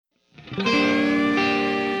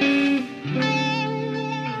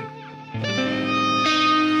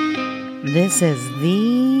This is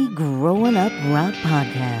the Growing Up Rock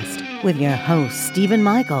Podcast with your host, Stephen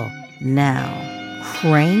Michael. Now,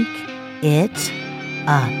 crank it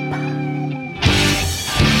up.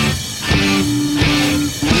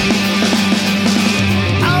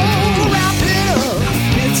 Oh, wrap it up,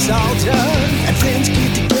 it's all done, and friends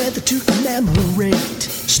get together to commemorate.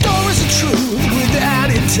 Stories of truth with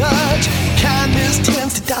added touch, kindness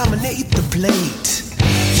tends to dominate the plate.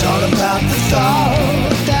 It's all about the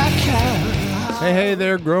thought that counts. Hey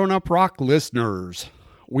there, Grown Up Rock listeners.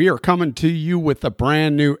 We are coming to you with a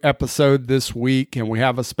brand new episode this week, and we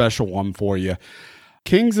have a special one for you.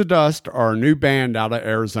 Kings of Dust are a new band out of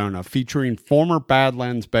Arizona featuring former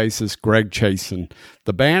Badlands bassist Greg Chasin.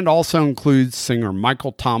 The band also includes singer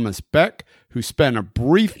Michael Thomas Beck, who spent a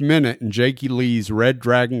brief minute in Jakey Lee's Red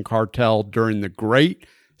Dragon Cartel during the great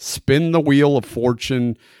Spin the Wheel of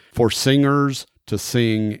Fortune for singers to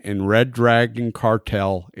sing in Red Dragon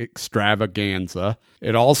Cartel Extravaganza.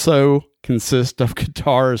 It also consists of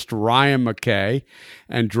guitarist Ryan McKay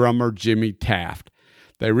and drummer Jimmy Taft.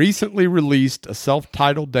 They recently released a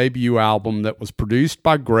self-titled debut album that was produced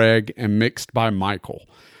by Greg and mixed by Michael.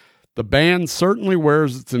 The band certainly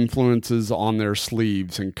wears its influences on their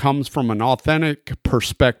sleeves and comes from an authentic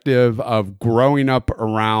perspective of growing up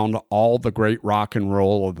around all the great rock and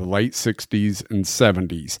roll of the late 60s and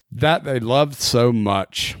 70s that they loved so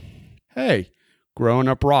much. Hey, Growing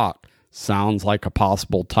Up Rock sounds like a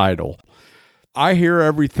possible title. I hear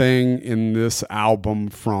everything in this album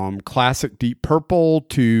from classic Deep Purple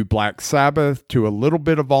to Black Sabbath to a little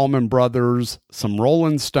bit of Allman Brothers, some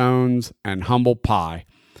Rolling Stones, and Humble Pie.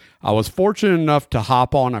 I was fortunate enough to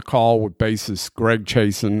hop on a call with bassist Greg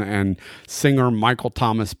Chasin and singer Michael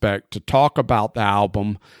Thomas Beck to talk about the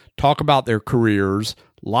album, talk about their careers,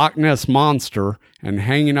 Loch Ness Monster, and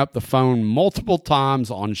hanging up the phone multiple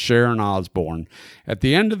times on Sharon Osbourne. At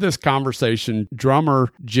the end of this conversation, drummer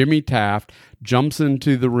Jimmy Taft jumps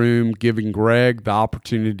into the room, giving Greg the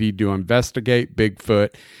opportunity to investigate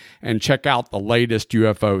Bigfoot and check out the latest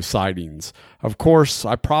UFO sightings. Of course,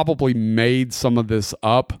 I probably made some of this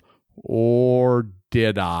up, or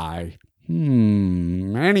did I?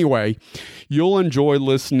 Anyway, you'll enjoy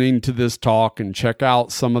listening to this talk and check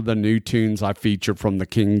out some of the new tunes I feature from the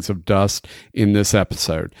Kings of Dust in this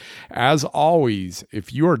episode. As always,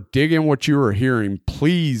 if you are digging what you are hearing,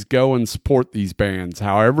 please go and support these bands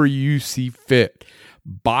however you see fit.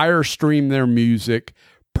 Buy or stream their music,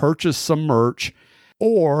 purchase some merch,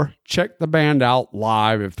 or check the band out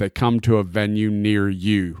live if they come to a venue near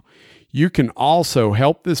you. You can also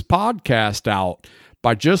help this podcast out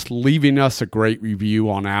by just leaving us a great review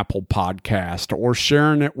on Apple Podcast or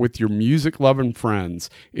sharing it with your music-loving friends.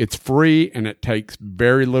 It's free and it takes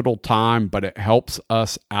very little time, but it helps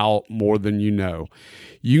us out more than you know.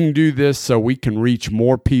 You can do this so we can reach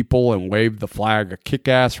more people and wave the flag of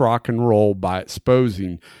kick-ass rock and roll by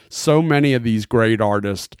exposing so many of these great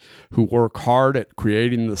artists who work hard at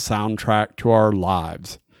creating the soundtrack to our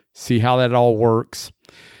lives. See how that all works?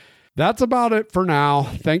 That's about it for now.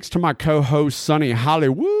 Thanks to my co-host, Sonny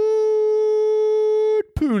Hollywood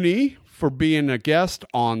Pooney, for being a guest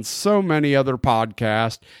on so many other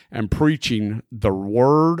podcasts and preaching the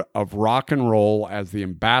word of rock and roll as the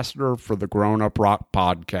ambassador for the Grown Up Rock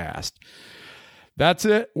Podcast. That's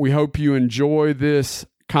it. We hope you enjoy this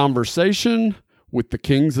conversation with the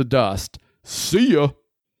Kings of Dust. See ya.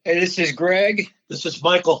 Hey, this is Greg. This is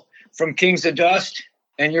Michael From Kings of Dust.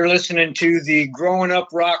 And you're listening to the Growing Up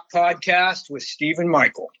Rock Podcast with Stephen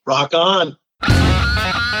Michael. Rock on.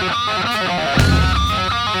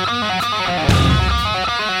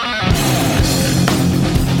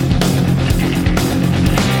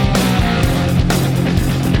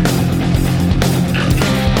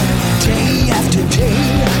 Day after day,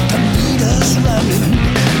 the meter's running.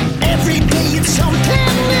 Every day it's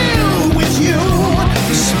something new with you.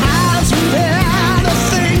 Smiles and better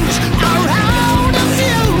things around of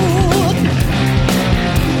you.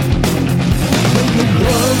 When the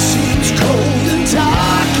world seems cold and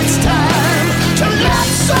dark, it's time to let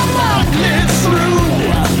someone live through.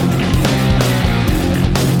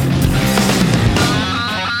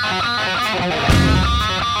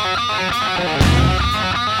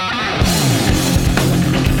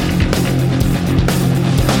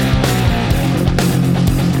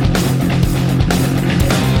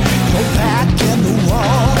 Your back and the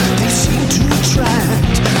wall, they seem to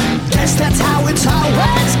attract. Guess that's how it's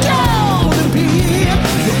always gonna be.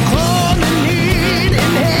 You're gonna need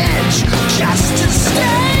an edge just to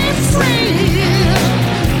stay free.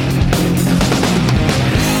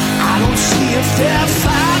 I don't see a fair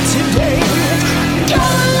fight today.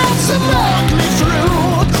 Gonna let some ugly through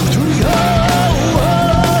your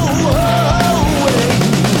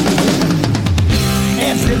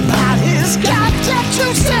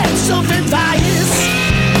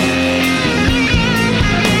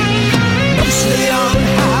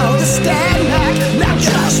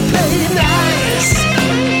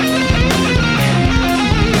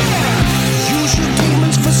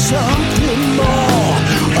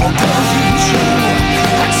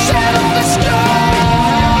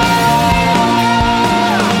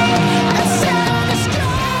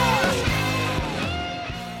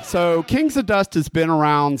So Kings of Dust has been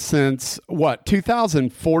around since,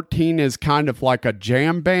 2014 is kind of like a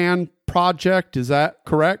jam band project. Is that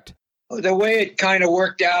correct? The way it kind of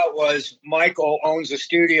worked out was Michael owns a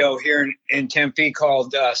studio here in Tempe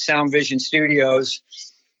called Sound Vision Studios,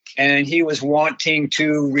 and he was wanting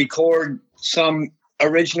to record some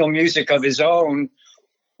original music of his own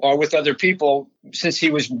or with other people since he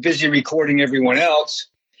was busy recording everyone else.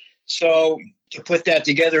 So to put that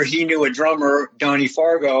together, he knew a drummer, Donnie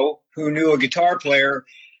Fargo, who knew a guitar player,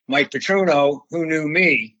 Mike Petruno, who knew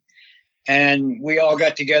me. And we all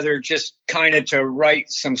got together just kind of to write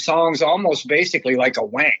some songs, almost basically like a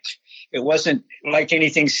wank. It wasn't like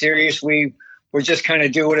anything serious. We were just kind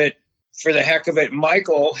of doing it for the heck of it.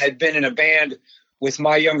 Michael had been in a band with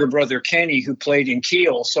my younger brother, Kenny, who played in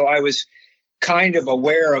Keel. So I was kind of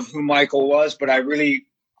aware of who Michael was, but I really,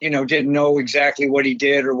 didn't know exactly what he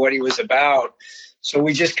did or what he was about. So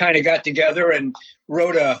we just kind of got together and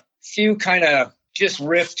wrote a few kind of just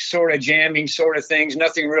riff sort of jamming sort of things,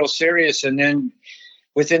 nothing real serious. And then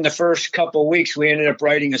within the first couple of weeks, we ended up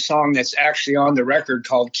writing a song that's actually on the record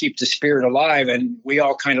called Keep the Spirit Alive. And we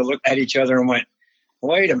all kind of looked at each other and went,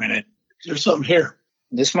 wait a minute, There's something here.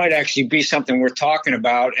 This might actually be something worth talking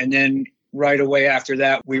about. And then right away after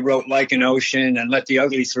that, we wrote Like an Ocean and Let the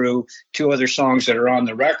Ugly Through, two other songs that are on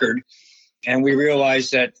the record. And we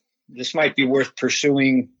realized that this might be worth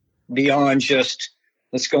pursuing beyond just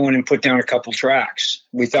let's go in and put down a couple tracks.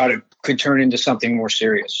 We thought it could turn into something more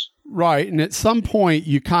serious. Right. And at some point,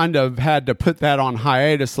 you kind of had to put that on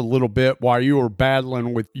hiatus a little bit while you were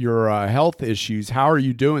battling with your health issues. How are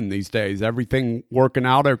you doing these days? Everything working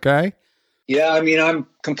out okay? Yeah, I'm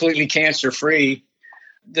completely cancer-free.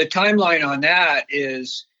 The timeline on that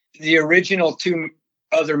is the original two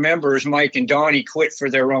other members, Mike and Donnie, quit for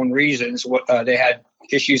their own reasons. They had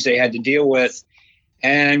issues they had to deal with.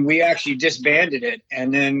 And we actually disbanded it.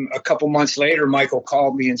 And then a couple months later, Michael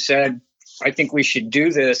called me and said, I think we should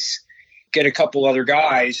do this, get a couple other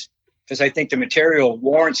guys, because I think the material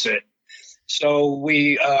warrants it. So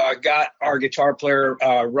we got our guitar player,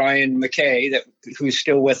 Ryan McKay, who's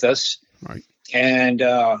still with us. Right. And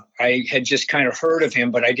I had just kind of heard of him,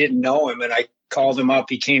 but I didn't know him. And I called him up.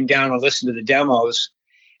 He came down and listened to the demos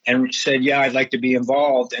and said, yeah, I'd like to be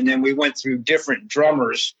involved. And then we went through different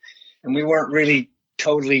drummers, and we weren't really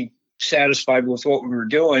totally satisfied with what we were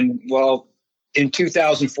doing. Well, in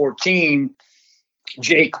 2014,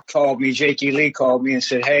 Jake E. Lee called me and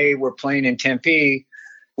said, hey, we're playing in Tempe.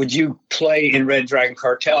 Would you play in Red Dragon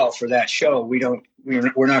Cartel for that show?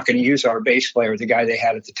 We're not going to use our bass player, the guy they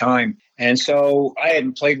had at the time. And so I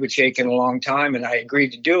hadn't played with Jake in a long time, and I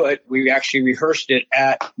agreed to do it. We actually rehearsed it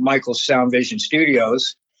at Michael's Sound Vision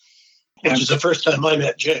Studios. Which is the first time I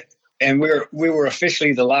met Jake. And we were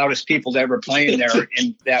officially the loudest people to ever play in there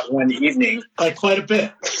in that one evening. By quite a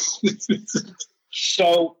bit.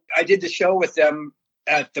 So I did the show with them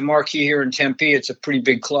at the Marquee here in Tempe. It's a pretty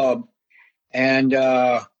big club. And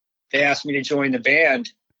they asked me to join the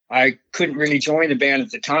band. I couldn't really join the band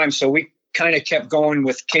at the time. So we kind of kept going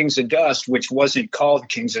with Kings of Dust, which wasn't called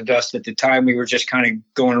Kings of Dust at the time. We were just kind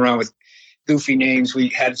of going around with goofy names. We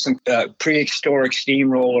had some prehistoric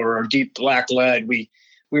steamroller or deep black lead. We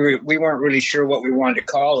weren't really sure what we wanted to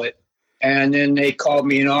call it. And then they called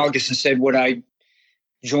me in August and said, would I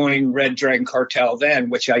join Red Dragon Cartel then,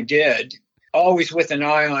 which I did, always with an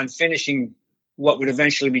eye on finishing what would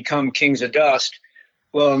eventually become Kings of Dust.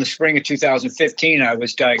 Well, in the spring of 2015, I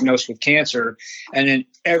was diagnosed with cancer, and then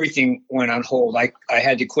everything went on hold. I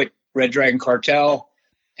had to quit Red Dragon Cartel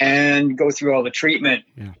and go through all the treatment.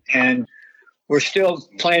 Yeah. And we're still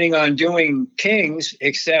planning on doing Kings,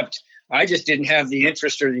 except I just didn't have the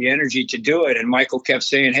interest or the energy to do it. And Michael kept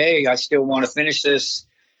saying, hey, I still want to finish this.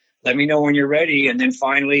 Let me know when you're ready. And then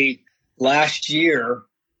finally, last year,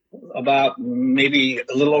 about maybe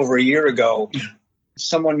a little over a year ago,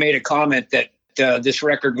 someone made a comment that this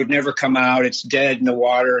record would never come out. It's dead in the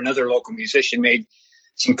water. Another local musician made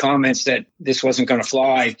some comments that this wasn't going to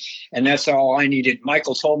fly. And that's all I needed.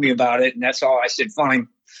 Michael told me about it. And that's all I said, fine,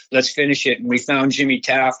 let's finish it. And we found Jimmy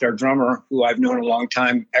Taft, our drummer, who I've known a long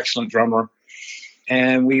time, excellent drummer.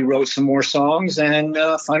 And we wrote some more songs and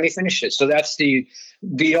finally finished it. So that's the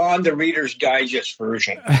Beyond the Reader's Digest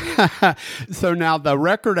version. So now the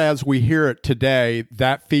record as we hear it today,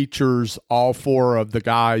 that features all four of the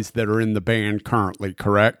guys that are in the band currently,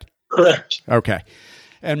 correct? Correct. Okay.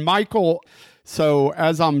 And Michael, So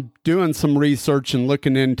as I'm doing some research and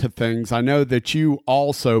looking into things, I know that you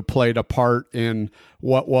also played a part in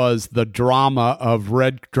what was the drama of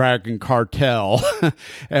Red Dragon Cartel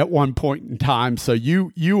at one point in time. So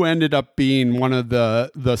you ended up being one of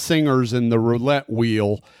the singers in the roulette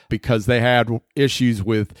wheel because they had issues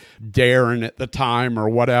with Darren at the time or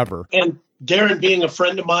whatever. And Darren being a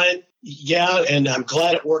friend of mine, yeah, and I'm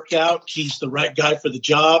glad it worked out. He's the right guy for the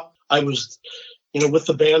job. I was with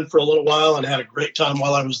the band for a little while and had a great time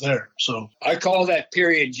while I was there. So I call that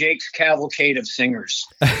period Jake's cavalcade of singers.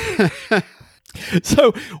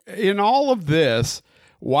 So in all of this,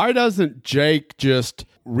 why doesn't Jake just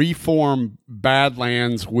reform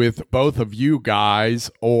Badlands with both of you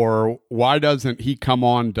guys, or why doesn't he come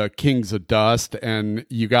on to Kings of Dust and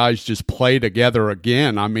you guys just play together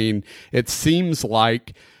again? I mean, it seems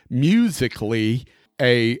like musically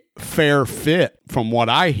a fair fit from what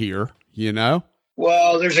I hear,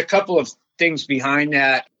 Well, there's a couple of things behind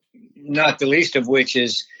that, not the least of which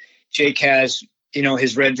is Jake has,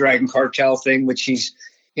 his Red Dragon Cartel thing, which he's,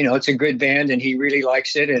 it's a good band and he really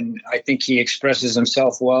likes it. And I think he expresses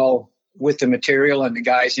himself well with the material and the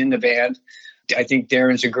guys in the band. I think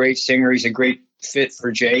Darren's a great singer. He's a great fit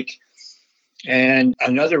for Jake. And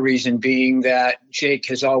another reason being that Jake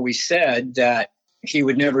has always said that he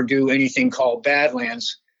would never do anything called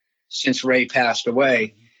Badlands since Ray passed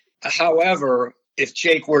away. However, if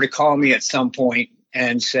Jake were to call me at some point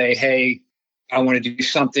and say, hey, I want to do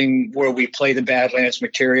something where we play the Badlands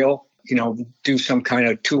material, do some kind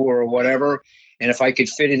of tour or whatever, and if I could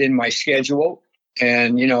fit it in my schedule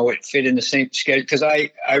and, it fit in the same schedule, because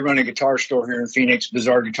I run a guitar store here in Phoenix,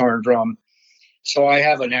 Bizarre Guitar and Drum. So I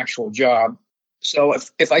have an actual job. So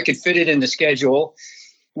if I could fit it in the schedule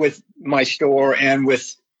with my store and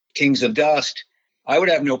with Kings of Dust, I would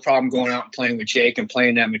have no problem going out and playing with Jake and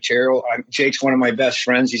playing that material. Jake's one of my best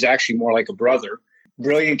friends. He's actually more like a brother.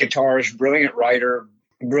 Brilliant guitarist, brilliant writer,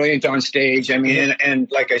 brilliant on stage. I mean, and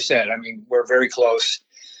like I said, we're very close.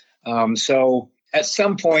 So at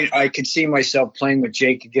some point I could see myself playing with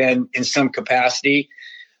Jake again in some capacity.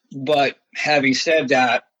 But having said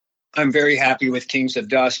that, I'm very happy with Kings of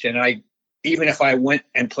Dust. And even if I went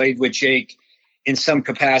and played with Jake in some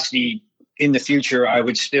capacity in the future, I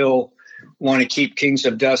would still want to keep Kings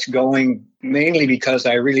of Dust going, mainly because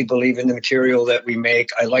I really believe in the material that we make.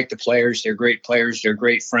 I like the players. They're great players. They're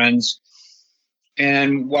great friends.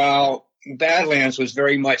 And while Badlands was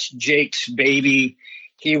very much Jake's baby,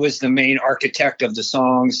 he was the main architect of the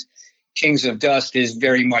songs. Kings of Dust is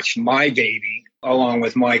very much my baby, along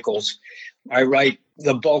with Michael's. I write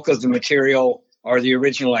the bulk of the material, or the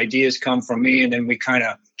original ideas come from me, and then we kind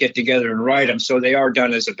of get together and write them. So they are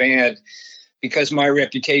done as a band. Because my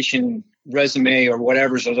reputation, resume, or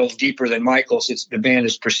whatever is a little deeper than Michael's, the band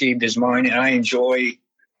is perceived as mine, and I enjoy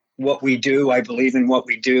what we do. I believe in what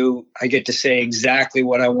we do. I get to say exactly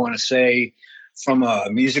what I want to say from a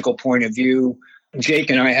musical point of view.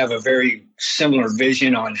 Jake and I have a very similar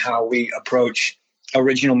vision on how we approach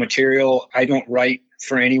original material. I don't write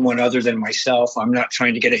for anyone other than myself. I'm not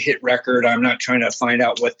trying to get a hit record. I'm not trying to find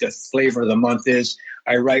out what the flavor of the month is.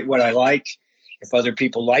 I write what I like. If other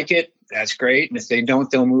people like it, that's great. And if they don't,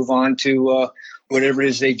 they'll move on to whatever it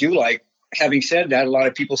is they do like. Having said that, a lot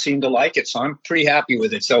of people seem to like it, so I'm pretty happy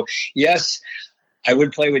with it. So, yes, I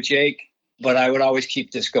would play with Jake, but I would always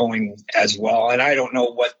keep this going as well. And I don't know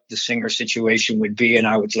what the singer situation would be, and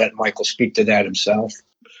I would let Michael speak to that himself.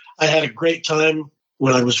 I had a great time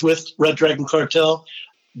when I was with Red Dragon Cartel.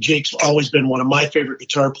 Jake's always been one of my favorite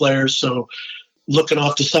guitar players, so looking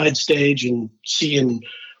off the side stage and seeing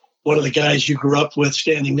one of the guys you grew up with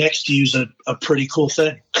standing next to you is a pretty cool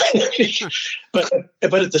thing. but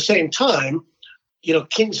at the same time,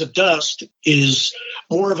 Kings of Dust is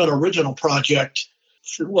more of an original project.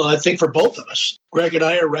 Well, I think for both of us. Greg and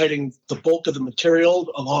I are writing the bulk of the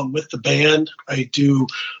material along with the band. I do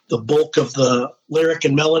the bulk of the lyric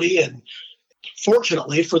and melody. And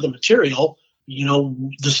fortunately for the material,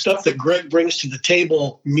 the stuff that Greg brings to the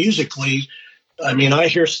table musically, I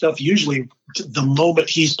hear stuff usually the moment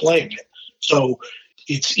he's playing it. So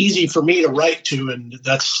it's easy for me to write to, and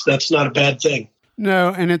that's not a bad thing. No,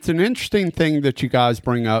 and it's an interesting thing that you guys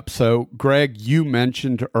bring up. So, Greg, you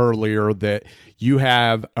mentioned earlier that you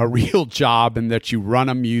have a real job and that you run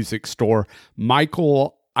a music store.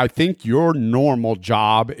 Michael, I think your normal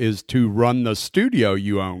job is to run the studio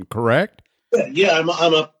you own, correct? Yeah,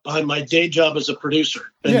 I'm my day job as a producer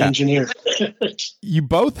and engineer. You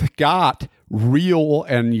both got real,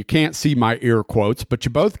 and you can't see my air quotes, but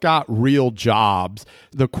you both got real jobs.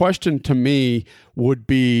 The question to me would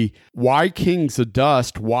be, why Kings of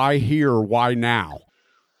Dust? Why here? Why now?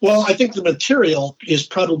 Well, I think the material is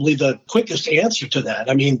probably the quickest answer to that.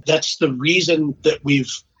 I mean, that's the reason that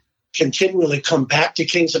we've continually come back to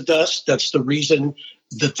Kings of Dust. That's the reason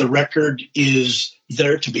that the record is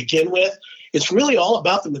there to begin with. It's really all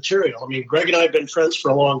about the material. I mean, Greg and I have been friends for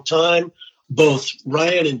a long time. Both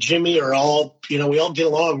Ryan and Jimmy are all, we all get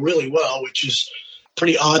along really well, which is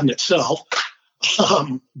pretty odd in itself.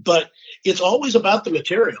 But it's always about the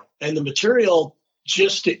material, and the material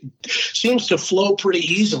just it seems to flow pretty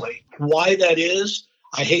easily. Why that is,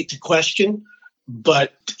 I hate to question,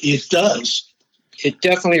 but it does. It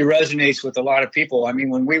definitely resonates with a lot of people. I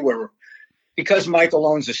mean, because Michael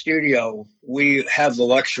owns a studio, we have the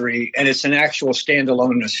luxury, and it's an actual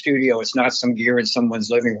standalone studio. It's not some gear in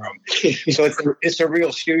someone's living room. So it's a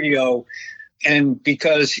real studio. And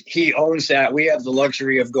because he owns that, we have the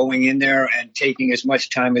luxury of going in there and taking as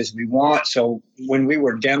much time as we want. So when we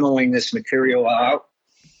were demoing this material out,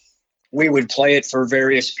 we would play it for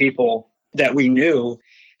various people that we knew.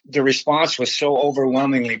 The response was so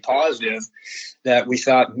overwhelmingly positive that we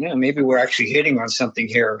thought, maybe we're actually hitting on something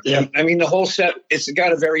here. Yeah. I mean, the whole set, it's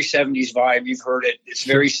got a very 70s vibe. You've heard it. It's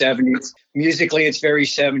very 70s. Musically, it's very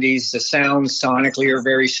 70s. The sounds sonically are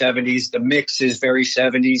very 70s. The mix is very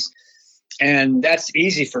 70s. And that's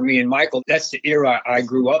easy for me and Michael. That's the era I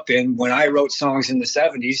grew up in. When I wrote songs in the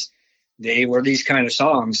 70s, they were these kind of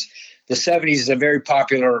songs. The 70s is a very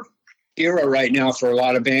popular era right now for a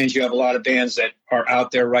lot of bands. You have a lot of bands that are out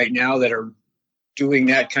there right now that are doing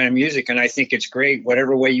that kind of music. And I think it's great,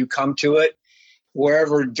 whatever way you come to it,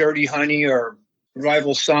 wherever Dirty Honey or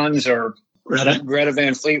Rival Sons or Greta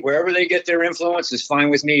Van Fleet, wherever they get their influence is fine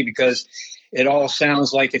with me, because it all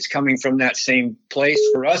sounds like it's coming from that same place.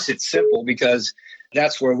 For us, it's simple because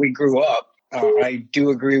that's where we grew up. I do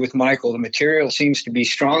agree with Michael. The material seems to be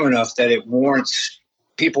strong enough that it warrants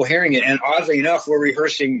people hearing it. And oddly enough, we're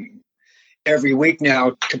rehearsing every week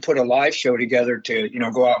now to put a live show together to,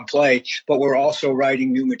 go out and play. But we're also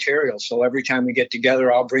writing new material. So every time we get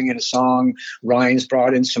together, I'll bring in a song. Ryan's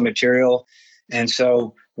brought in some material. And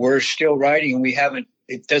so we're still writing.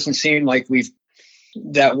 It doesn't seem like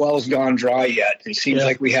that well's gone dry yet. It seems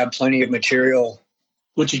like we have plenty of material.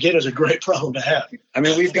 Which again is a great problem to have. I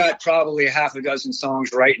mean, we've got probably a half a dozen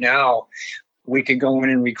songs right now. We could go in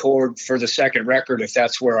and record for the second record if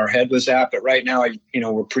that's where our head was at. But right now,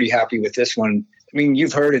 we're pretty happy with this one. I mean,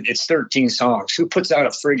 you've heard it. It's 13 songs. Who puts out a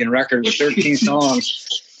friggin' record with 13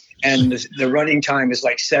 songs? And the running time is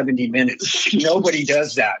like 70 minutes. Nobody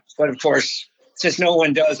does that. But of course, since no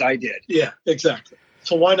one does, I did. Yeah, exactly.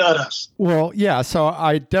 So why not us? Well, yeah, so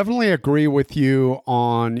I definitely agree with you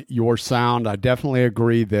on your sound. I definitely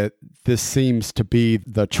agree that this seems to be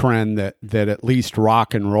the trend that at least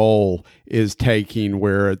rock and roll is taking,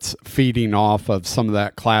 where it's feeding off of some of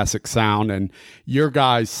that classic sound. And your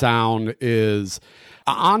guys' sound is...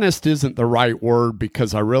 honest isn't the right word,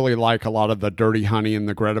 because I really like a lot of the Dirty Honey and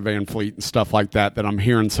the Greta Van Fleet and stuff like that I'm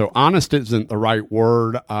hearing. So honest isn't the right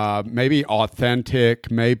word. Maybe authentic,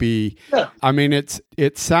 maybe. Yeah. I mean,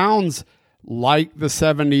 it sounds like the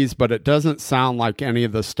 70s, but it doesn't sound like any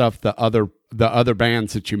of the stuff the other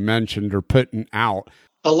bands that you mentioned are putting out.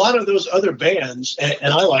 A lot of those other bands,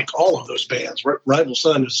 and I like all of those bands. Rival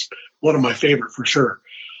Sun is one of my favorite for sure.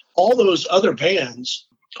 All those other bands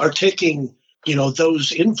are taking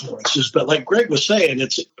those influences. But like Greg was saying,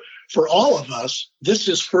 it's for all of us, this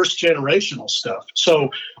is first generational stuff. So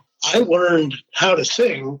I learned how to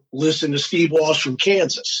sing, listen to Steve Walsh from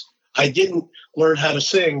Kansas. I didn't learn how to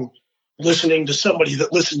sing listening to somebody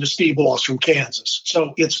that listened to Steve Walsh from Kansas.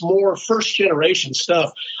 So it's more first generation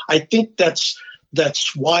stuff. I think that's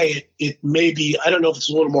why it may be, I don't know if it's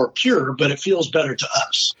a little more pure, but it feels better to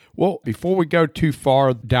us. Well, before we go too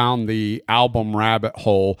far down the album rabbit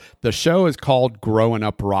hole, the show is called Growing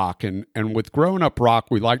Up Rock. And with Growing Up Rock,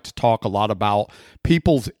 we like to talk a lot about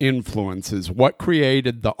people's influences, what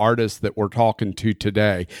created the artists that we're talking to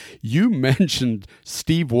today. You mentioned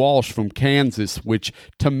Steve Walsh from Kansas, which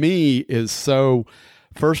to me is so,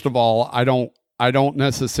 first of all, I don't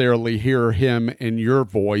necessarily hear him in your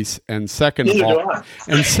voice, and second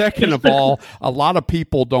of all, a lot of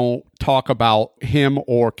people don't talk about him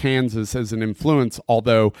or Kansas as an influence,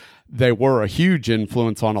 although they were a huge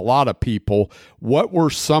influence on a lot of people. What were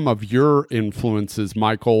some of your influences,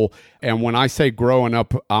 Michael? And when I say growing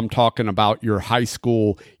up, I'm talking about your high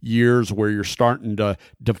school years where you're starting to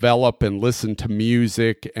develop and listen to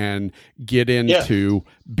music and get into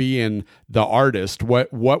being the artist.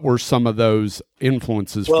 What were some of those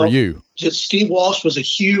influences for you? Steve Walsh was a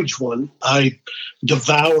huge one. I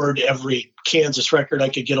devoured every Kansas record I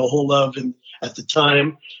could get a hold of at the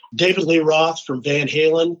time. David Lee Roth from Van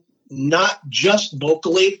Halen not just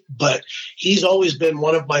vocally, but he's always been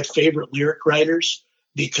one of my favorite lyric writers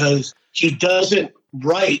because he doesn't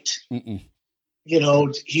write,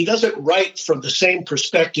 he doesn't write from the same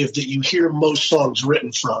perspective that you hear most songs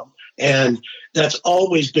written from. And that's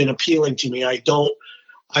always been appealing to me. I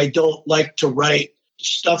don't like to write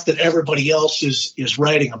stuff that everybody else is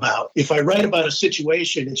writing about. If I write about a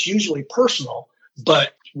situation, it's usually personal,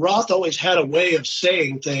 but Roth always had a way of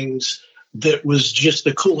saying things that was just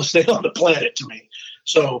the coolest thing on the planet to me.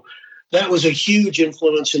 So that was a huge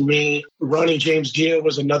influence in me. Ronnie James Dio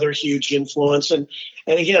was another huge influence. And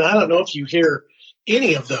again, I don't know if you hear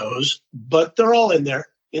any of those, but they're all in there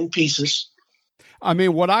in pieces. I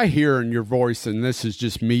mean, what I hear in your voice, and this is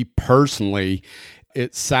just me personally,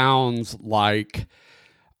 it sounds like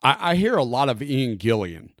I hear a lot of Ian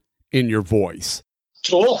Gillan in your voice.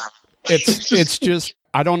 Cool. It's just,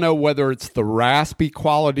 I don't know whether it's the raspy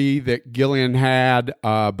quality that Gillan had,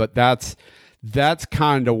 but that's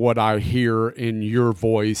kind of what I hear in your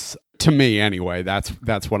voice. To me, anyway, that's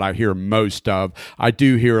what I hear most of. I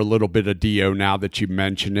do hear a little bit of Dio now that you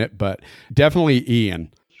mention it, but definitely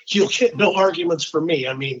Ian. You'll get no arguments from me.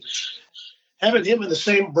 I mean, having him in the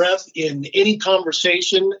same breath in any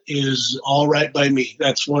conversation is all right by me.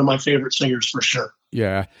 That's one of my favorite singers for sure.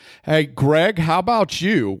 Yeah. Hey, Greg, how about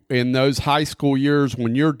you in those high school years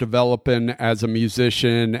when you're developing as a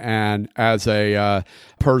musician and as a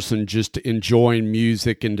person just enjoying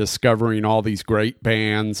music and discovering all these great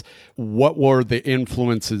bands? What were the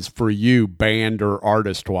influences for you, band or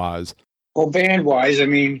artist-wise? Well, band-wise, I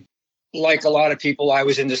mean, like a lot of people, I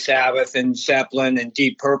was into Sabbath and Zeppelin and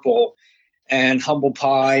Deep Purple and Humble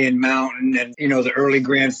Pie and Mountain and, the early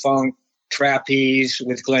Grand Funk, Trapeze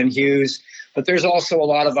with Glenn Hughes. But there's also a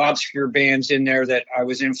lot of obscure bands in there that I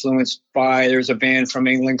was influenced by. There's a band from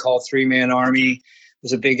England called Three Man Army. It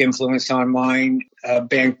was a big influence on mine. A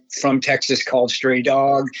band from Texas called Stray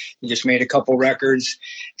Dog. We just made a couple records.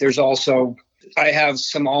 There's also, I have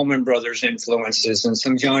some Allman Brothers influences and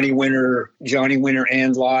some Johnny Winter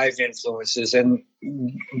and live influences. And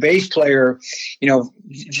bass player,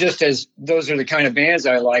 just as those are the kind of bands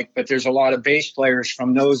I like, but there's a lot of bass players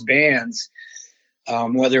from those bands.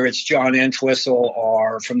 Whether it's John Entwistle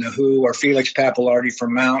or from The Who or Felix Pappalardi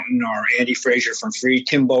from Mountain or Andy Fraser from Free,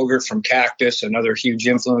 Tim Bogert from Cactus, another huge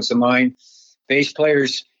influence of mine. Bass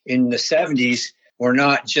players in the 70s were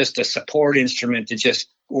not just a support instrument that just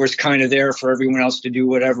was kind of there for everyone else to do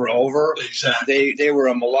whatever over. Exactly. They were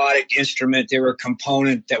a melodic instrument. They were a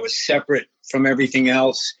component that was separate from everything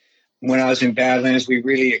else. When I was in Badlands, we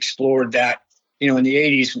really explored that. In the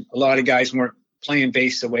 80s, a lot of guys weren't playing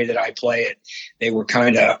bass the way that I play it. They were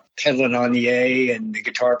kind of pedaling on the A, and the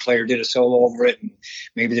guitar player did a solo over it, and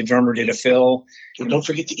maybe the drummer did a fill. And don't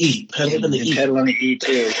forget the E, pedal on the E. Pedal on the E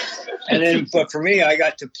too. And then, but for me, I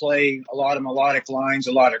got to play a lot of melodic lines,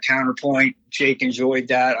 a lot of counterpoint. Jake enjoyed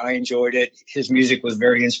that. I enjoyed it. His music was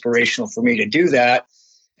very inspirational for me to do that.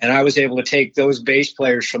 And I was able to take those bass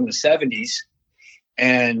players from the 70s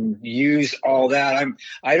and use all that.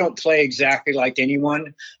 I don't play exactly like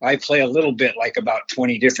anyone. I play a little bit like about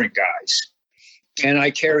 20 different guys. And I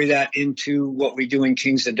carry that into what we do in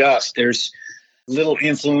Kings of Dust. There's little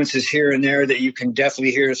influences here and there that you can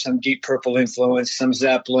definitely hear some Deep Purple influence, some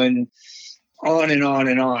Zeppelin, on and on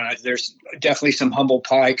and on. There's definitely some Humble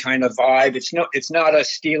Pie kind of vibe. It's not us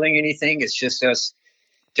stealing anything. It's just us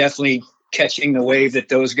definitely catching the wave that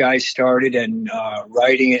those guys started and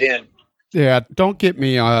writing it in. Yeah, don't get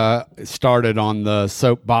me started on the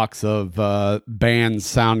soapbox of bands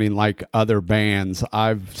sounding like other bands.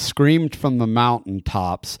 I've screamed from the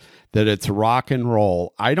mountaintops that it's rock and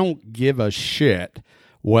roll. I don't give a shit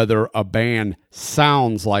whether a band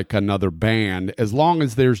sounds like another band as long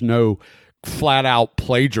as there's no flat out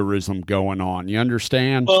plagiarism going on. You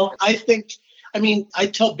understand? Well, I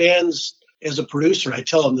tell bands as a producer, I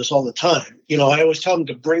tell them this all the time. I always tell them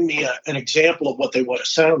to bring me an example of what they want to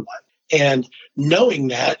sound like. And knowing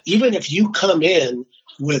that, even if you come in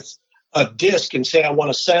with a disc and say, I want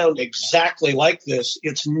to sound exactly like this,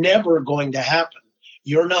 it's never going to happen.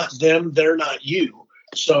 You're not them, they're not you.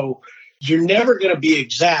 So you're never going to be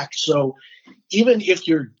exact. So even if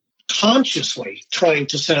you're consciously trying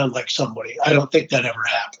to sound like somebody, I don't think that ever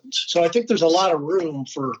happens. So I think there's a lot of room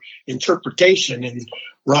for interpretation in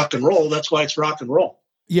rock and roll. That's why it's rock and roll.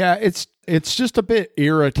 Yeah, it's just a bit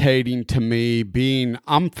irritating to me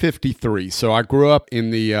I'm 53, so I grew up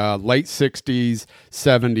in the late 60s,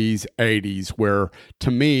 70s, 80s, where to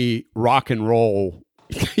me, rock and roll,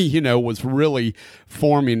 was really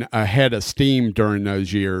forming a head of steam during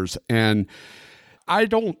those years. And I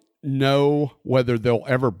don't know whether there'll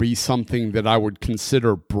ever be something that I would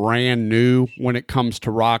consider brand new when it comes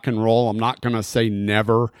to rock and roll. I'm not going to say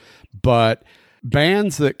never, but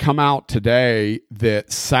bands that come out today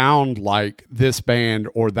that sound like this band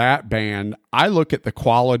or that band, I look at the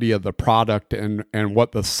quality of the product and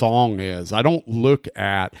what the song is. I don't look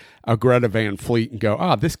at a Greta Van Fleet and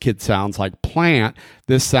go, this kid sounds like Plant.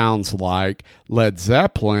 This sounds like Led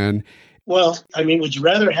Zeppelin. Well, I mean, would you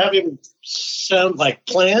rather have him sound like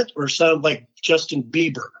Plant or sound like Justin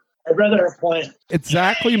Bieber? I'd rather have Plant.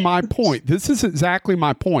 Exactly my point. This is exactly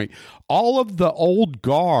my point. All of the old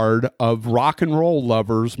guard of rock and roll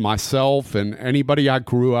lovers, myself and anybody I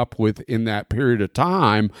grew up with in that period of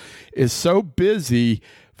time, is so busy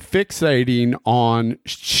fixating on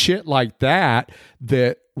shit like that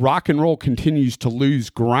rock and roll continues to lose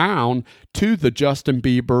ground to the Justin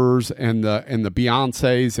Biebers and the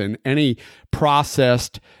Beyoncés and any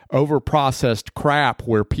over-processed crap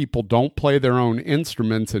where people don't play their own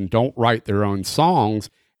instruments and don't write their own songs.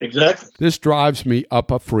 Exactly. This drives me up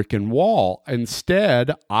a freaking wall.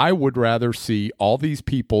 Instead, I would rather see all these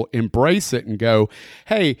people embrace it and go,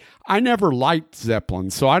 hey, I never liked Zeppelin,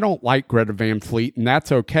 so I don't like Greta Van Fleet, and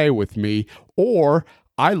that's okay with me. Or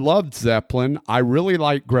I loved Zeppelin. I really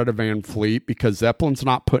like Greta Van Fleet because Zeppelin's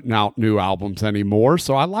not putting out new albums anymore.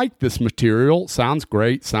 So I like this material. Sounds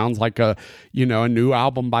great. Sounds like a new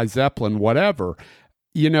album by Zeppelin, whatever.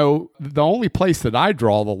 The only place that I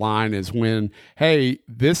draw the line is when, hey,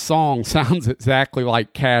 this song sounds exactly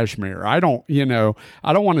like Kashmir. I don't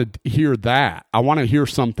want to hear that. I want to hear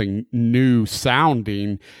something new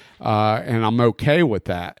sounding, and I'm okay with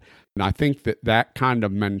that. And I think that kind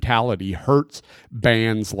of mentality hurts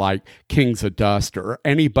bands like Kings of Dust or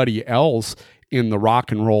anybody else in the rock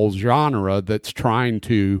and roll genre that's trying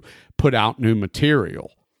to put out new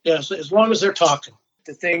material. Yes, as long as they're talking.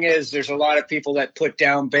 The thing is, there's a lot of people that put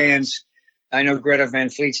down bands. I know Greta Van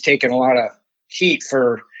Fleet's taken a lot of heat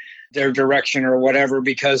for their direction or whatever,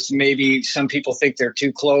 because maybe some people think they're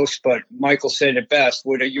too close, but Michael said it best.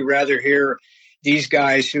 Would you rather hear these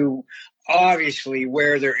guys who obviously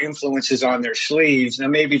wear their influences on their sleeves? Now,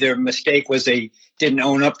 maybe their mistake was they didn't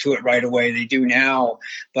own up to it right away. They do now.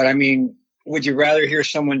 But I mean, would you rather hear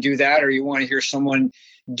someone do that, or you want to hear someone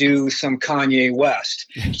do some Kanye West?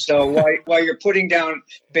 So while you're putting down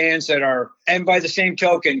bands that are, and by the same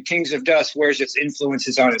token, Kings of Dust wears its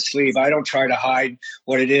influences on its sleeve. I don't try to hide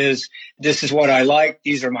what it is. This is what I like.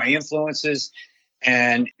 These are my influences.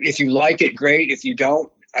 And if you like it, great. If you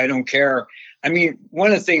don't, I don't care. I mean,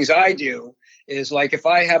 one of the things I do is, like, if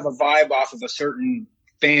I have a vibe off of a certain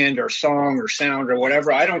band or song or sound or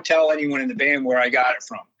whatever, I don't tell anyone in the band where I got it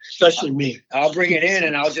from. Especially me. I'll bring it in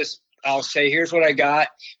and I'll say, here's what I got.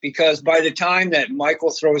 Because by the time that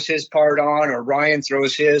Michael throws his part on, or Ryan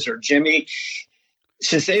throws his, or Jimmy,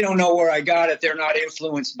 since they don't know where I got it, they're not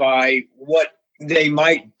influenced by what they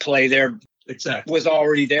might play there. Exactly. Was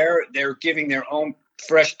already there. They're giving their own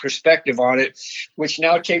fresh perspective on it, which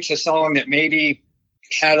now takes a song that maybe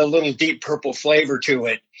had a little Deep Purple flavor to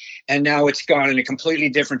it, and now it's gone in a completely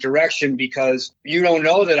different direction, because you don't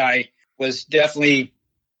know that I was definitely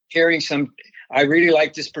hearing I really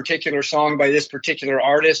like this particular song by this particular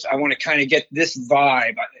artist. I want to kind of get this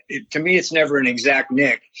vibe. To me, it's never an exact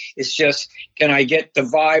nick. It's just, can I get the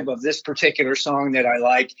vibe of this particular song that I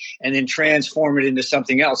like and then transform it into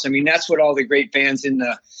something else? I mean, that's what all the great bands in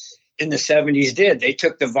the 70s did. They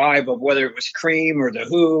took the vibe of whether it was Cream or The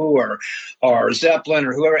Who or Zeppelin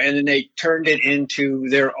or whoever, and then they turned it into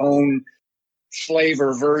their own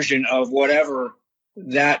flavor version of whatever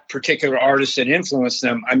that particular artist had influenced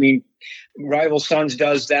them. I mean, Rival Sons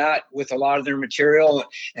does that with a lot of their material,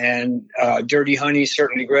 and Dirty Honey,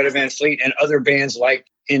 certainly Greta Van Fleet, and other bands like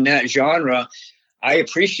in that genre. I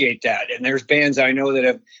appreciate that. And there's bands I know that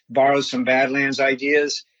have borrowed some Badlands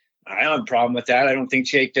ideas. I don't have a problem with that. I don't think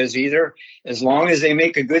Jake does either. As long as they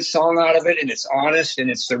make a good song out of it and it's honest and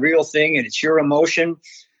it's the real thing and it's your emotion,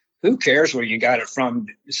 who cares where you got it from?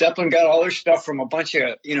 Zeppelin got all their stuff from a bunch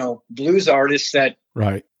of, blues artists that,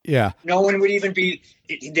 right. Yeah. No one would even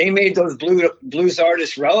they made those blues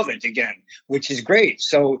artists relevant again, which is great.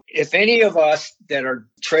 So if any of us that are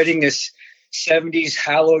treading this 70s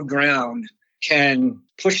hallowed ground can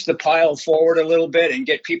push the pile forward a little bit and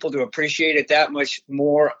get people to appreciate it that much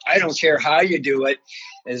more, I don't care how you do it,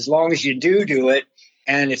 as long as you do it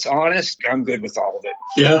and it's honest, I'm good with all of it.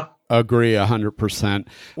 Yeah. Agree 100%.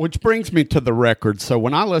 Which brings me to the record. So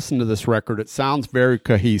when I listen to this record, it sounds very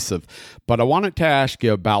cohesive, but I wanted to ask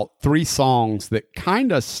you about 3 songs that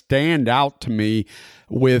kind of stand out to me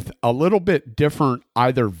with a little bit different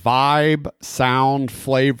either vibe, sound,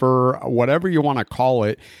 flavor, whatever you want to call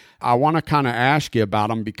it. I want to kind of ask you about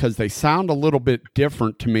them because they sound a little bit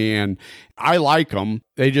different to me, and I like them.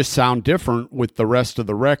 They just sound different with the rest of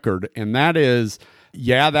the record, and that is,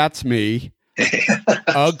 Yeah, That's Me,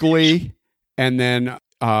 Ugly, and then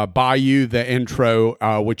Bayou, the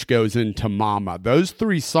intro, which goes into Mama. Those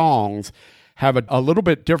 3 songs have a little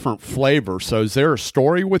bit different flavor. So is there a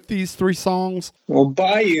story with these 3 songs? Well,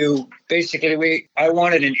 Bayou, basically, I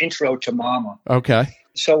wanted an intro to Mama. Okay.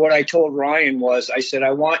 So what I told Ryan was, I said,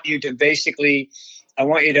 I want you to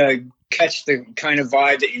catch the kind of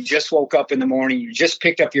vibe that you just woke up in the morning, you just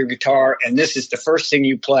picked up your guitar, and this is the first thing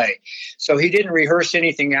you play. So he didn't rehearse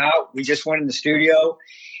anything out. We just went in the studio.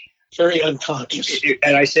 Very unconscious.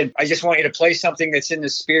 And I said, I just want you to play something that's in the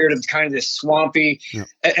spirit of kind of this swampy. Yeah.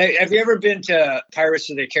 Have you ever been to Pirates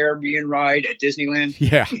of the Caribbean ride at Disneyland?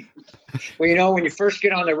 Yeah. Well, when you first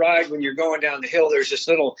get on the ride, when you're going down the hill,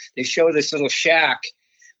 they show this little shack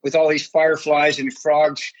with all these fireflies and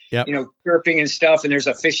frogs, yep, chirping and stuff. And there's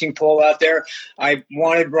a fishing pole out there. I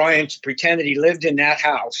wanted Ryan to pretend that he lived in that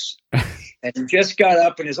house and he just got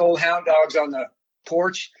up and his old hound dog's on the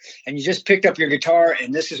porch and you just picked up your guitar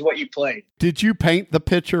and this is what you played. Did you paint the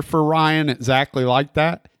picture for Ryan exactly like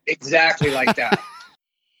that? Exactly like that.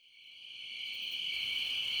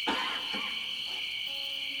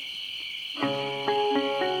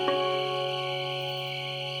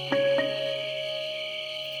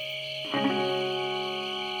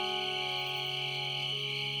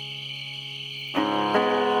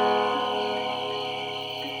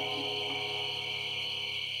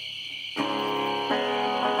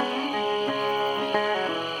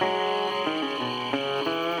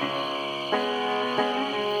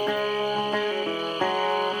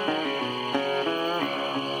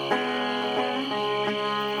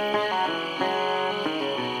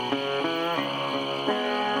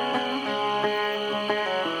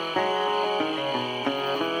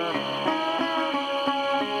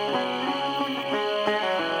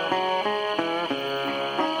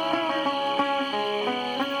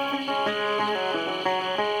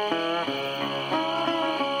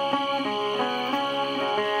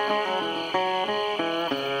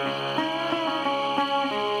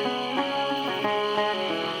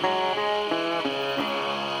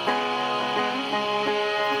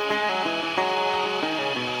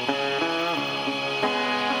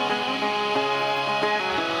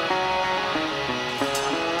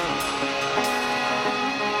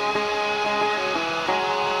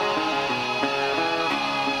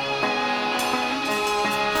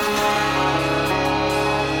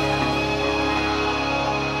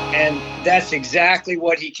 That's exactly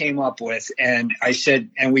what he came up with. And I said,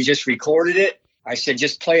 and we just recorded it. I said,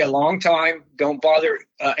 just play a long time. Don't bother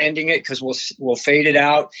ending it because we'll fade it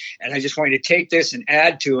out. And I just want you to take this and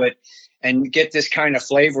add to it and get this kind of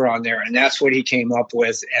flavor on there. And that's what he came up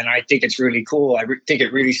with. And I think it's really cool. I think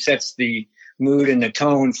it really sets the mood and the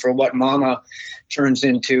tone for what Mama turns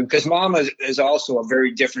into. Because Mama is also a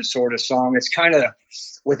very different sort of song. It's kind of,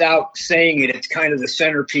 without saying it, it's kind of the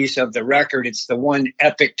centerpiece of the record. It's the one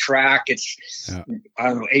epic track. It's, I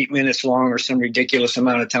don't know, 8 minutes long or some ridiculous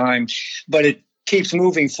amount of time. But it keeps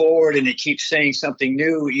moving forward and it keeps saying something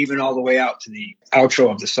new, even all the way out to the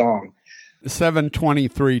outro of the song.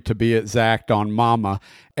 7:23 to be exact on Mama.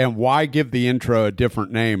 And why give the intro a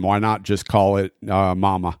different name? Why not just call it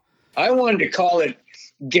Mama? I wanted to call it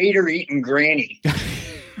Gator Eating Granny,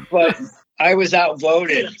 but I was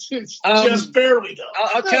outvoted. Just barely,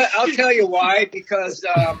 though. I'll tell you why, because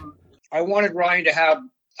I wanted Ryan to have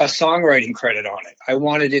a songwriting credit on it. I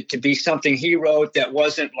wanted it to be something he wrote that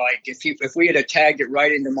wasn't like, if we had tagged it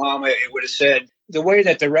right into Mama, it would have said, the way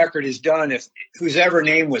that the record is done, if whose ever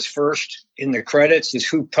name was first in the credits is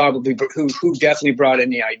who definitely brought in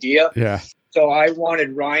the idea. Yeah. So I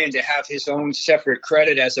wanted Ryan to have his own separate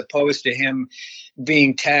credit as opposed to him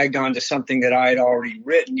being tagged onto something that I had already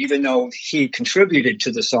written. Even though he contributed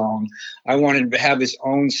to the song, I wanted him to have his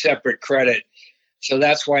own separate credit. So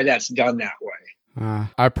that's why that's done that way.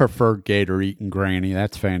 I prefer Gator Eating Granny.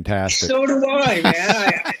 That's fantastic. So do I,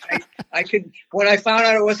 man. I could, when I found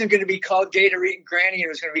out it wasn't going to be called Gator Eating Granny, it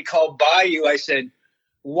was going to be called Bayou, I said,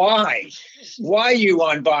 why? Why you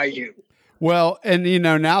on Bayou? Well, and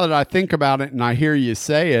now that I think about it and I hear you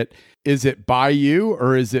say it, is it Bayou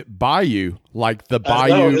or is it Bayou? Like the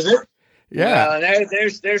Bayou? Is it? Yeah.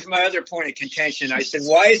 There's my other point of contention. I said,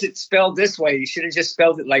 why is it spelled this way? You should have just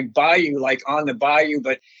spelled it like Bayou, like on the Bayou.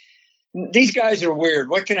 But these guys are weird.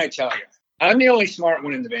 What can I tell you? I'm the only smart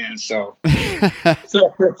one in the band, so.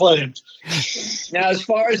 Self-proclaimed. Now, as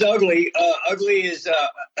far as Ugly, Ugly is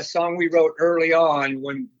a song we wrote early on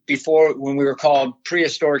when we were called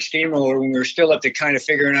Prehistoric Steamroller, when we were still at the kind of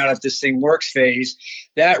figuring out if this thing works phase.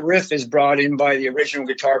 That riff is brought in by the original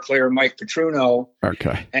guitar player, Mike Petruno.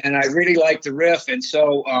 Okay. And I really like the riff. And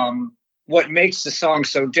so what makes the song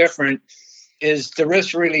so different is the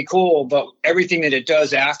riff's really cool, but everything that it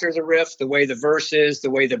does after the riff, the way the verse is,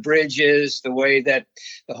 the way the bridge is, the way that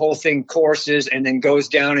the whole thing courses and then goes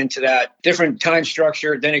down into that different time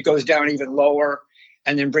structure, then it goes down even lower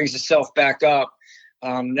and then brings itself back up.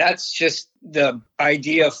 That's just the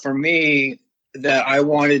idea for me, that I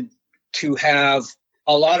wanted to have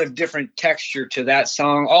a lot of different texture to that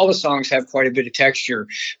song. All the songs have quite a bit of texture,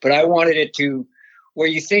 but I wanted it to, where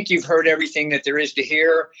you think you've heard everything that there is to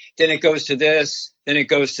hear, then it goes to this, then it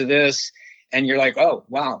goes to this, and you're like, oh,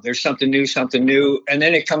 wow, there's something new. And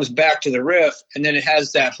then it comes back to the riff, and then it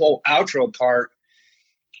has that whole outro part,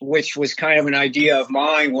 which was kind of an idea of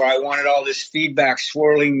mine, where I wanted all this feedback,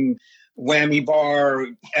 swirling whammy bar,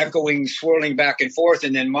 echoing, swirling back and forth.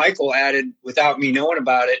 And then Michael added, without me knowing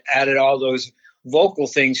about it, added all those vocal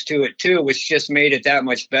things to it too, which just made it that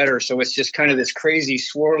much better. So it's just kind of this crazy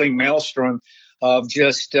swirling maelstrom of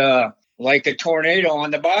just like a tornado on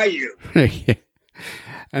the bayou.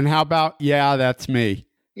 And how about Yeah, That's Me?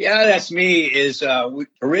 Yeah, That's Me is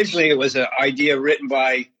originally it was an idea written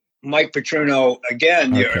by Mike Petruno,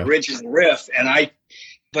 again, the original riff,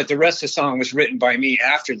 but the rest of the song was written by me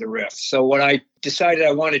after the riff. So when I decided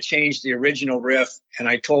I want to change the original riff, and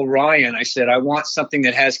I told Ryan, I said, I want something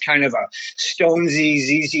that has kind of a Stonesy,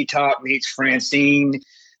 ZZ Top meets Francine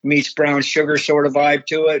meets Brown Sugar sort of vibe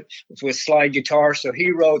to it with slide guitar. So he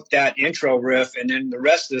wrote that intro riff, and then the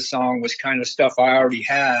rest of the song was kind of stuff I already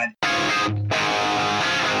had.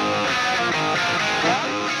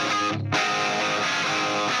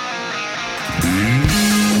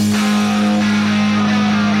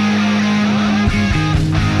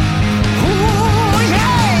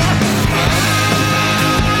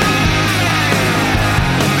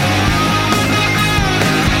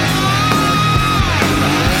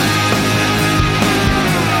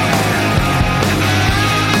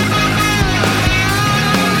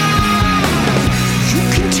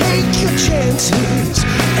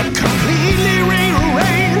 And completely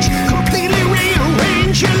rearrange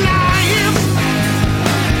your life.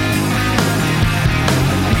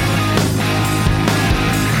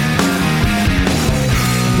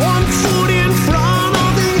 One foot in front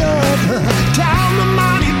of the other, down the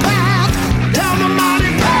mighty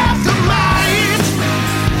path of might.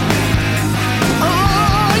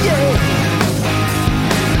 Oh yeah.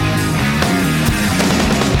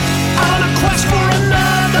 On a quest for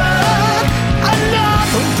another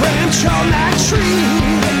branch on that tree.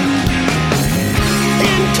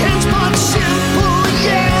 Intense but simple,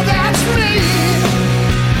 yeah, that's me.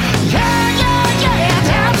 Yeah,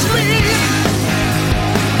 that's me.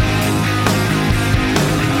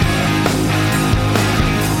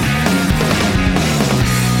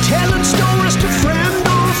 Telling stories to friend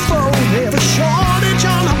or foe, never shortage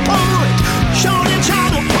on a point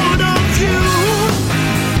of view.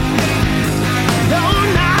 No,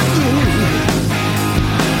 not you.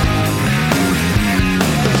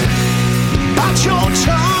 Your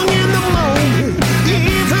tongue in the moment,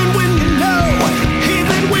 even when you know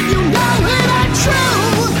it ain't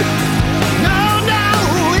true. No,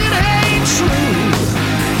 it ain't true.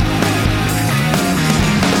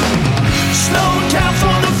 Slow down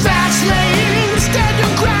for the fast lane,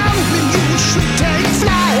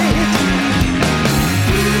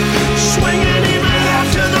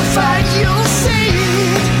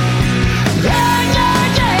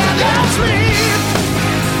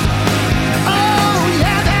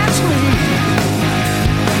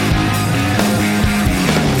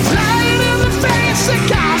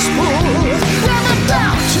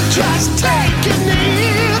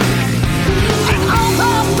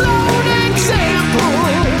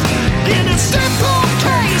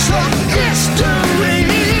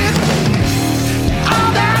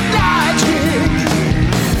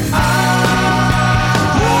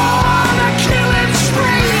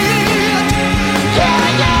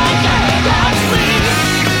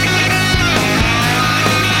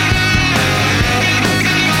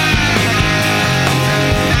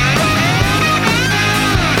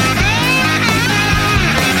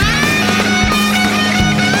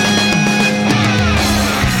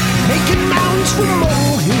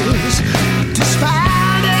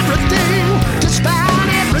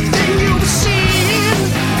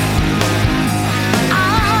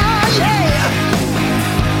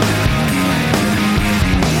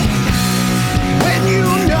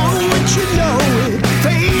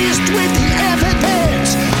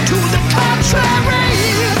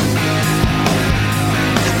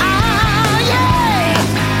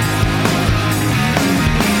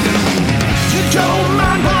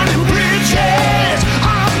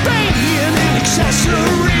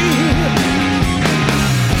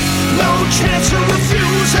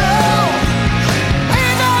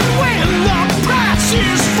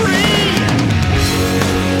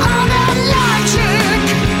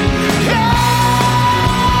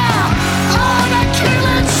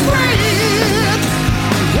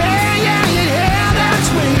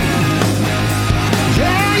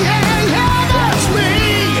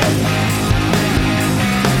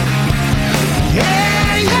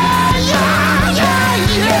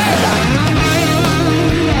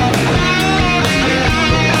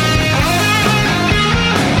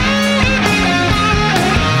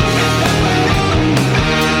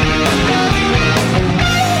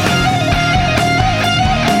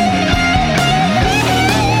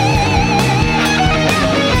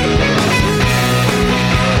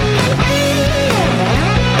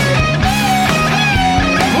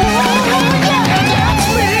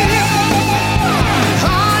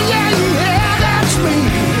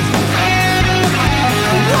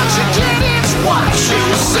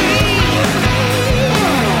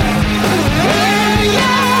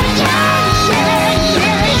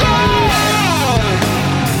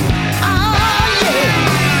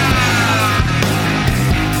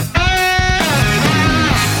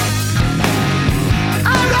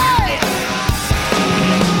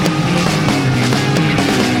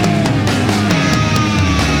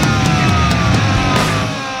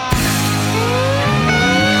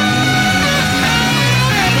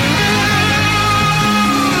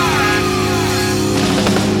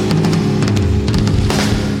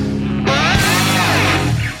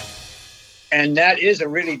 And that is a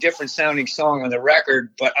really different sounding song on the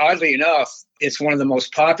record. But oddly enough, it's one of the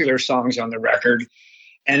most popular songs on the record.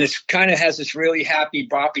 And it's kind of has this really happy,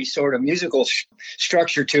 boppy sort of musical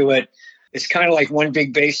structure to it. It's kind of like one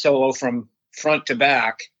big bass solo from front to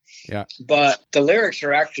back. Yeah. But the lyrics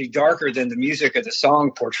are actually darker than the music of the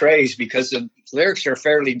song portrays, because the lyrics are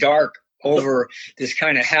fairly dark over this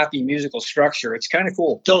kind of happy musical structure. It's kind of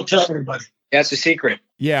cool. Don't tell everybody. That's a secret.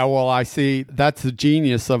 Yeah, well, I see that's the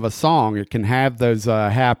genius of a song. It can have those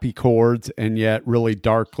happy chords and yet really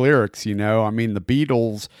dark lyrics, you know. I mean, the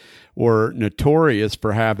Beatles were notorious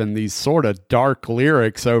for having these sort of dark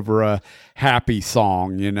lyrics over a happy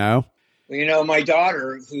song, you know. Well, you know, my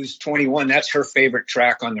daughter, who's 21, that's her favorite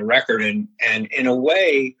track on the record. And in a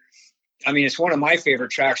way, I mean, it's one of my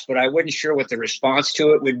favorite tracks, but I wasn't sure what the response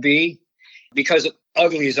to it would be, because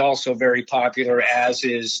Ugly is also very popular, as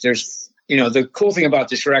is the cool thing about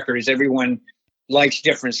this record is everyone likes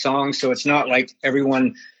different songs. So it's not like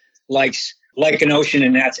everyone likes Like an Ocean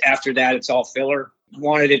and that's after that, it's all filler.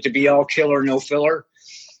 Wanted it to be all killer, no filler.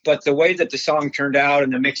 But the way that the song turned out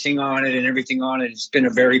and the mixing on it and everything on it, it's been a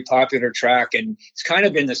very popular track. And it's kind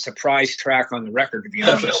of been the surprise track on the record, to be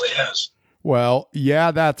honest. Definitely has. Well, Yeah,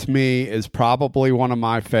 That's Me is probably one of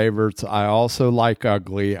my favorites. I also like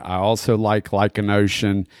Ugly. I also like an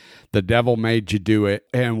Ocean, The Devil Made You Do It,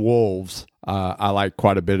 and Wolves. I like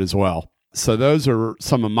quite a bit as well. So those are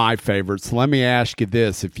some of my favorites. Let me ask you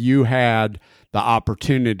this. If you had the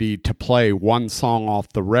opportunity to play one song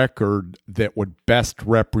off the record that would best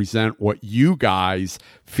represent what you guys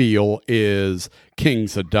feel is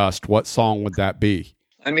Kings of Dust, what song would that be?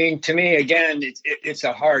 I mean, to me, again, it's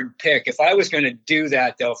a hard pick. If I was going to do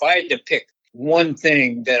that, though, if I had to pick one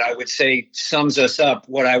thing that I would say sums us up,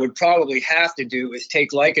 what I would probably have to do is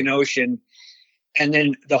take Like an Ocean and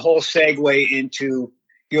then the whole segue into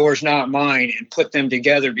Yours Not Mine and put them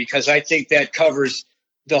together, because I think that covers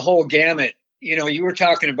the whole gamut. You know, you were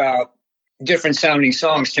talking about different sounding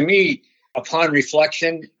songs. To me, Upon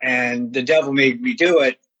Reflection and The Devil Made Me Do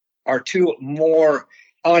It are two more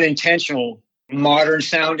unintentional, modern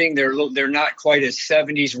sounding. They're not quite as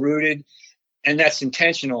 70s rooted, and that's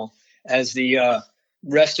intentional as the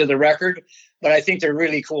rest of the record. But I think they're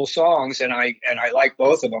really cool songs, and I like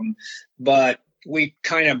both of them. But we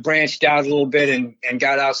kind of branched out a little bit and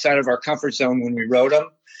got outside of our comfort zone when we wrote them.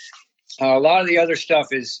 A lot of the other stuff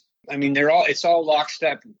is, I mean, it's all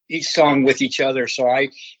lockstep, each song with each other. So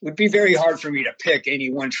it would be very hard for me to pick any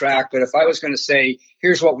one track. But if I was going to say,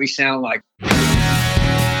 here's what we sound like.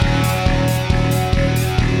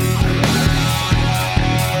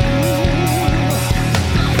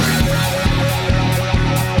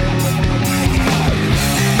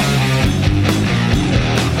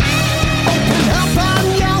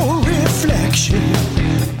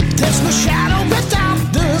 There's no shadow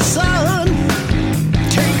without the sun.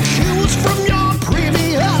 Take cues from your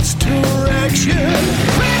previous direction.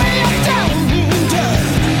 Maybe you don't mean done.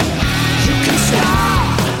 You can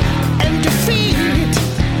start and defeat.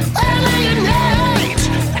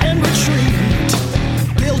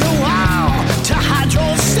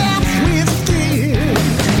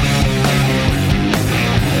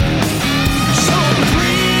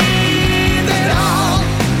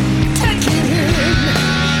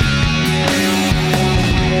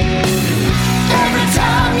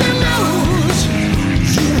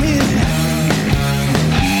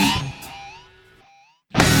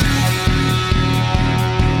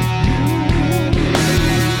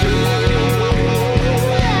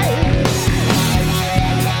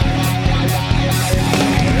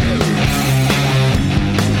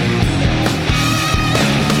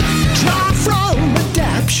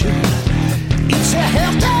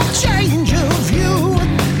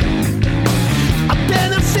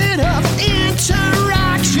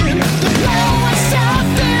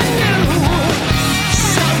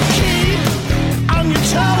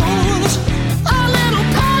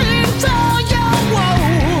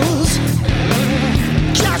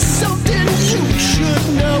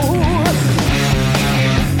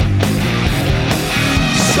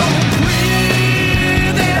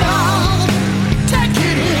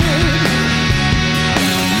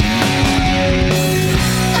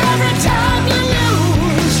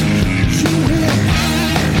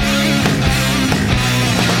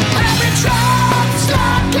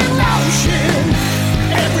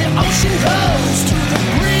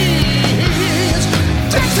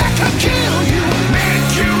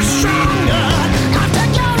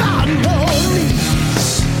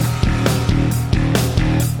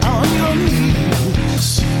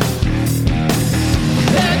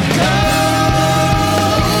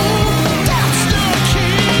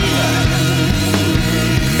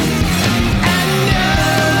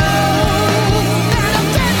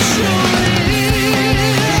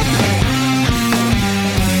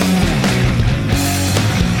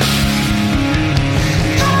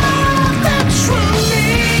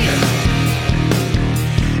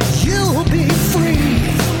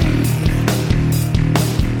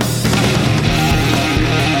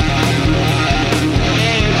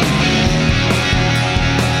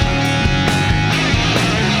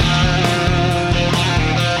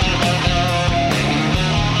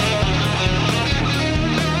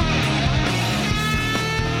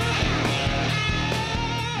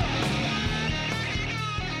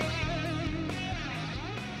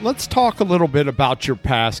 Let's talk a little bit about your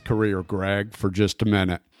past career, Greg, for just a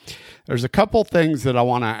minute. There's a couple things that I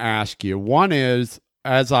want to ask you. One is,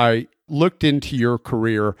 as I looked into your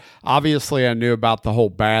career, obviously I knew about the whole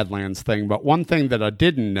Badlands thing, but one thing that I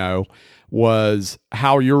didn't know was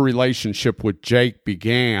how your relationship with Jake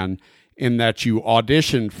began, in that you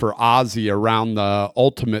auditioned for Ozzy around the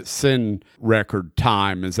Ultimate Sin record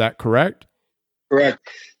time. Is that correct? Correct.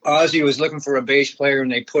 Ozzy was looking for a bass player,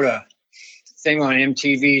 and they put a thing on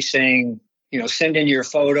MTV saying, send in your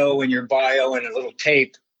photo and your bio and a little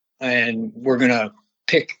tape, and we're going to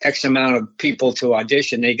pick X amount of people to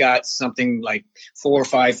audition. They got something like 4,000 or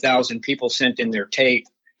 5,000 people sent in their tape.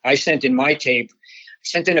 I sent in my tape,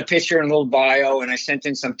 sent in a picture and a little bio, and I sent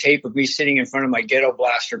in some tape of me sitting in front of my Ghetto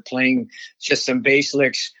Blaster playing just some bass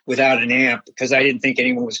licks without an amp, because I didn't think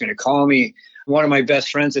anyone was going to call me. One of my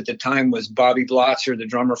best friends at the time was Bobby Blotzer, the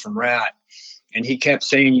drummer from Rat. And he kept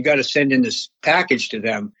saying, you got to send in this package to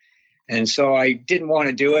them. And so I didn't want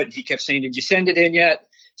to do it. He kept saying, did you send it in yet?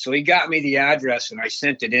 So he got me the address, and I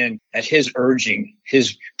sent it in at his urging,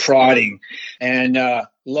 his prodding. And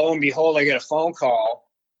lo and behold, I get a phone call,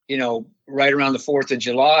 right around the 4th of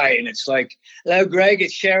July. And it's like, hello, Greg,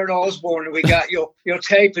 it's Sharon Osbourne. And we got your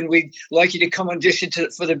tape, and we'd like you to come audition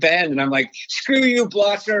for the band. And I'm like, screw you,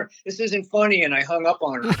 Blotzer. This isn't funny. And I hung up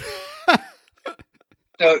on her.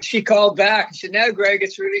 So she called back and said, no, Greg,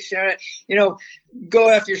 it's really Sharon. Go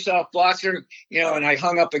after yourself, Blotzer. And I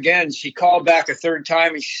hung up again. She called back a third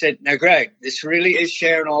time, and she said, now, Greg, this really is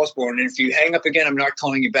Sharon Osbourne. And if you hang up again, I'm not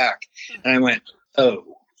calling you back. And I went, oh.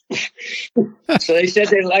 So they said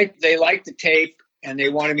they liked the tape, and they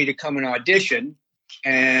wanted me to come and audition.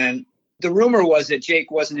 And the rumor was that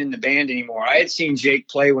Jake wasn't in the band anymore. I had seen Jake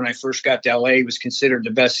play when I first got to LA. He was considered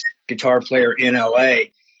the best guitar player in LA.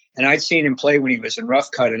 And I'd seen him play when he was in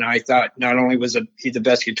Rough Cut, and I thought not only was he the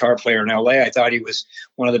best guitar player in LA, I thought he was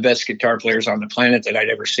one of the best guitar players on the planet that I'd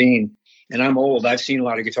ever seen. And I'm old. I've seen a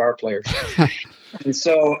lot of guitar players. And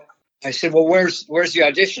so I said, well, where's the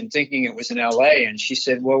audition? Thinking it was in LA. And she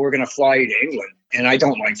said, well, we're going to fly you to England. And I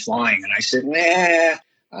don't like flying. And I said, nah,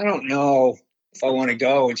 I don't know if I want to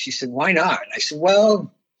go. And she said, why not? And I said,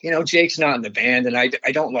 well, Jake's not in the band, and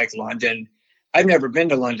I don't like London. I've never been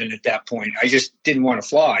to London at that point. I just didn't want to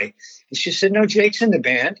fly. And she said, no, Jake's in the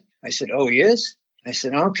band. I said, oh, he is? I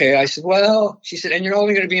said, okay. I said, well, she said, and you're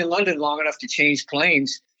only going to be in London long enough to change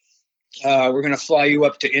planes. We're going to fly you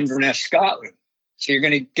up to Inverness, Scotland. So you're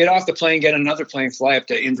going to get off the plane, get another plane, fly up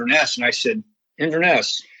to Inverness. And I said,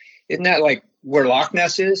 Inverness, isn't that like where Loch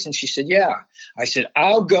Ness is? And she said, yeah. I said,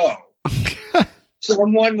 I'll go.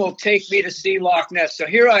 Someone will take me to see Loch Ness. So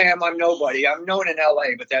here I am. I'm nobody. I'm known in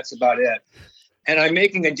LA, but that's about it. And I'm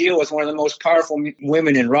making a deal with one of the most powerful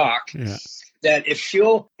women in rock, that if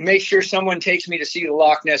she'll make sure someone takes me to see the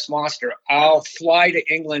Loch Ness Monster, I'll fly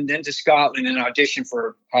to England, then to Scotland, and audition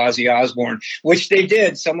for Ozzy Osbourne, which they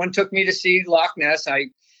did. Someone took me to see Loch Ness.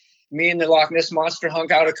 Me and the Loch Ness Monster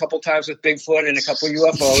hung out a couple times with Bigfoot and a couple of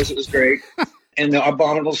UFOs. It was great. And the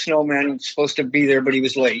Abominable Snowman was supposed to be there, but he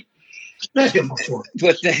was late.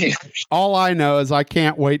 All I know is I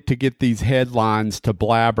can't wait to get these headlines to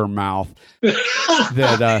Blabbermouth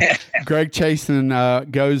that Greg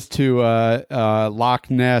Chasen goes to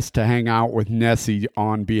Loch Ness to hang out with Nessie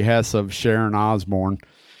on behest of Sharon Osbourne.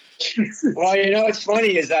 Well, it's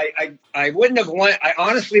funny is I wouldn't have went. I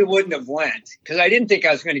honestly wouldn't have went, because I didn't think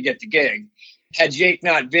I was going to get the gig had Jake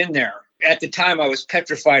not been there. At the time, I was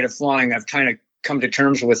petrified of flying. I've kind of come to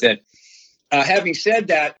terms with it. Having said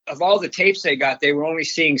that, of all the tapes they got, they were only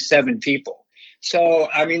seeing 7 people. So,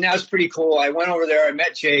 that was pretty cool. I went over there. I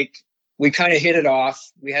met Jake. We kind of hit it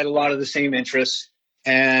off. We had a lot of the same interests,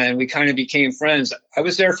 and we kind of became friends. I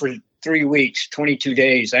was there for 3 weeks, 22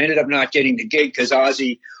 days. I ended up not getting the gig because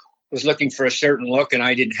Ozzy was looking for a certain look, and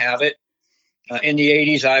I didn't have it. In the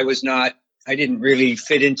 80s, I didn't really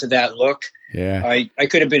fit into that look. Yeah. I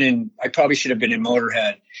probably should have been in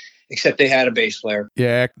Motorhead, except they had a bass player.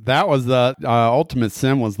 Yeah, that was the Ultimate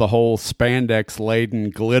Sin was the whole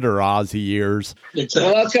spandex-laden glitter Ozzy years.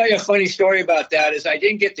 Well, I'll tell you a funny story about that. Is I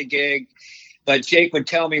didn't get the gig, but Jake would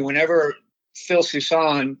tell me whenever Phil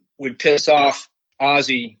Soussan would piss off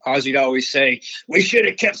Ozzy, Ozzy'd always say, we should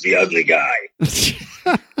have kept the ugly guy.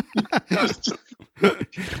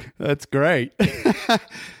 That's great.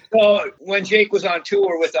 So when Jake was on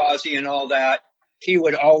tour with Ozzy and all that, he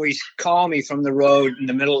would always call me from the road in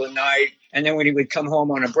the middle of the night. And then when he would come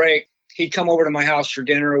home on a break, he'd come over to my house for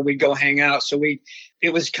dinner, or we'd go hang out. So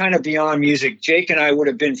it was kind of beyond music. Jake and I would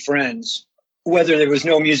have been friends, whether there was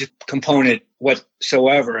no music component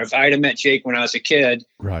whatsoever. If I'd have met Jake when I was a kid,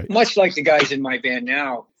 Right. much like the guys in my band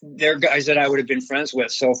now, they're guys that I would have been friends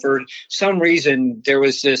with. So for some reason, there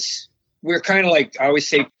was this, we're kind of like, I always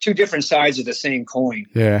say, two different sides of the same coin.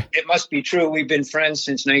 Yeah. It must be true. We've been friends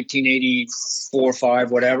since 1984,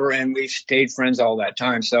 5, whatever, and we've stayed friends all that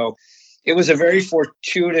time. So it was a very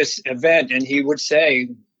fortuitous event. And he would say,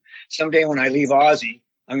 someday when I leave Ozzy,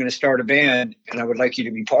 I'm going to start a band and I would like you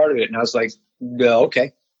to be part of it. And I was like, yeah,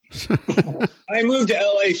 okay. I moved to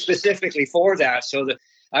LA specifically for that. So that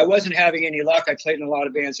I wasn't having any luck. I played in a lot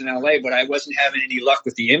of bands in LA, but I wasn't having any luck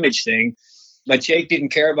with the image thing. But Jake didn't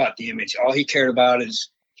care about the image. All he cared about is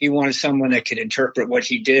he wanted someone that could interpret what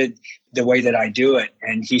he did the way that I do it.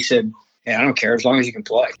 And he said, hey, I don't care as long as you can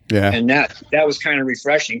play. Yeah. And that was kind of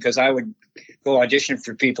refreshing because I would go audition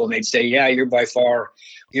for people and they'd say, yeah, you're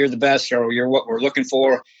the best, or you're what we're looking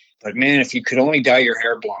for. But man, if you could only dye your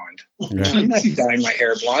hair blonde. Yeah. I'm not dyeing my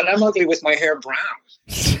hair blonde. I'm ugly with my hair brown.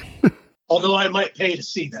 Although I might pay to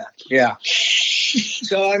see that. Yeah.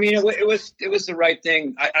 So, I mean, it was the right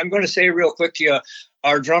thing. I'm going to say real quick to you,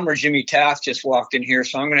 our drummer, Jimmy Taft, just walked in here.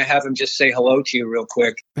 So I'm going to have him just say hello to you real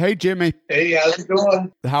quick. Hey, Jimmy. Hey, how's it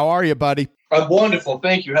going? How are you, buddy? I'm wonderful.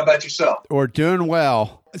 Thank you. How about yourself? We're doing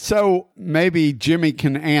well. So maybe Jimmy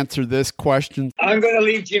can answer this question. I'm going to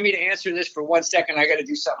leave Jimmy to answer this for 1 second. I got to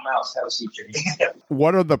do something else. Have a seat, Jimmy.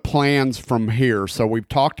 What are the plans from here? So we've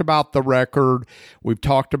talked about the record. We've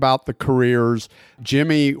talked about the careers.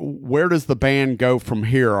 Jimmy, where does the band go from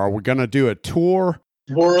here? Are we going to do a tour?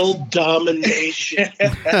 World domination.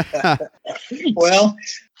 Well,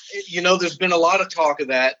 you know, there's been a lot of talk of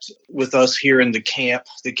that with us here in the camp,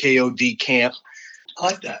 the KOD camp. I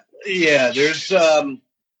like that. Yeah, there's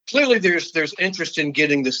clearly there's interest in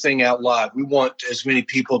getting this thing out live. We want as many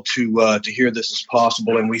people to hear this as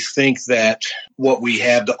possible, and we think that what we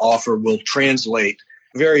have to offer will translate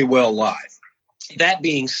very well live. That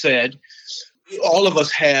being said, all of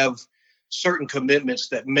us have certain commitments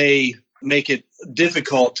that may make it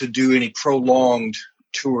difficult to do any prolonged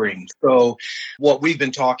touring. So what we've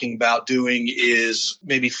been talking about doing is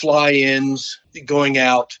maybe fly-ins, going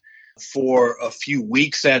out for a few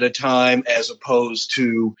weeks at a time as opposed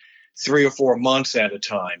to 3 or 4 months at a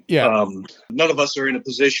time. Yeah. None of us are in a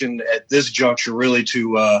position at this juncture really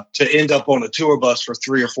to end up on a tour bus for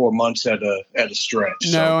 3 or 4 months at a stretch.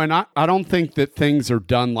 No, and I don't think that things are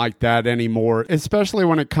done like that anymore, especially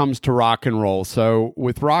when it comes to rock and roll. So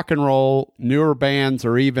with rock and roll, newer bands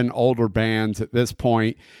or even older bands at this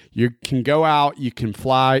point, you can go out, you can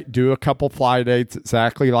fly, do a couple fly dates,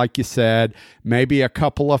 exactly like you said, maybe a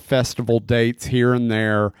couple of festival dates here and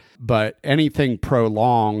there, but anything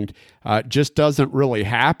prolonged just doesn't really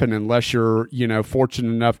happen unless you're, fortunate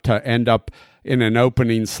enough to end up in an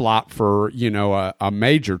opening slot for, a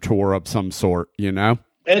major tour of some sort,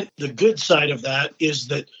 And the good side of that is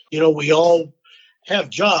that, we all have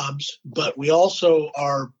jobs, but we also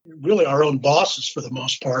are really our own bosses for the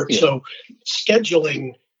most part. Yeah. So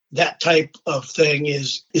scheduling that type of thing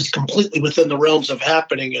is completely within the realms of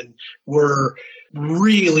happening. And we're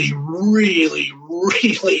really, really,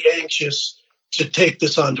 really anxious to take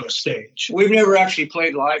this onto a stage. We've never actually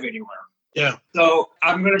played live anywhere. Yeah. So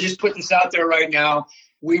I'm going to just put this out there right now.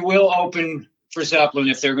 We will open for Zeppelin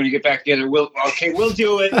if they're going to get back together. We'll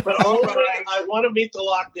do it. But all right, I want to meet the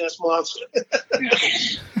Loch Ness Monster.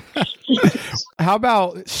 How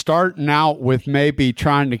about starting out with maybe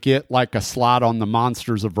trying to get like a slot on the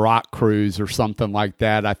Monsters of Rock cruise or something like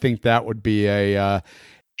that? I think that would be Can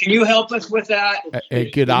you help us with that? A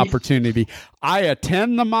good opportunity. I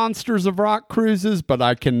attend the Monsters of Rock cruises, but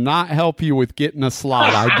I cannot help you with getting a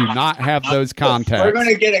slot. I do not have those contacts. We're going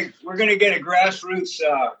to get a grassroots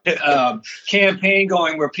campaign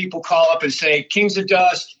going where people call up and say Kings of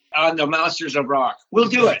Dust on the Monsters of Rock. We'll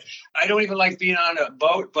do it. I don't even like being on a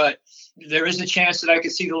boat, but there is a chance that I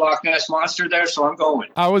could see the Loch Ness Monster there, so I'm going.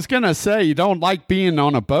 I was going to say, you don't like being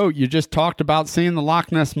on a boat. You just talked about seeing the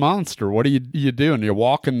Loch Ness Monster. What are you doing? You're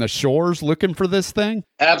walking the shores looking for this thing?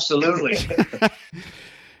 Absolutely.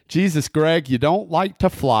 Jesus, Greg, you don't like to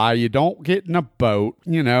fly. You don't get in a boat.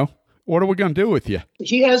 What are we going to do with you?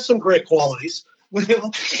 He has some great qualities.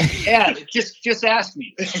 Yeah, just ask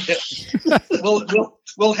me.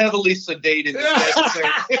 We'll heavily sedate him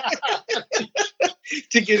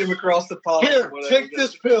to get him across the pond. Here, take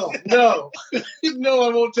this pill. No, I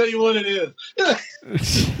won't tell you what it is.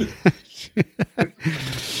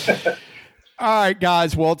 All right,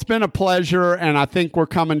 guys. Well, it's been a pleasure, and I think we're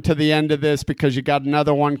coming to the end of this because you got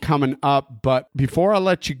another one coming up. But before I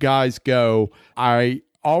let you guys go, I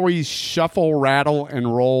always shuffle, rattle,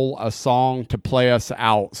 and roll a song to play us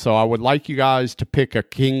out. So I would like you guys to pick a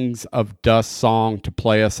Kings of Dust song to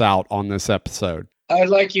play us out on this episode. I'd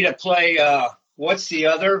like you to play What's the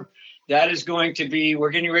Other? That is going to be, we're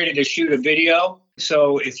getting ready to shoot a video.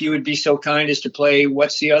 So if you would be so kind as to play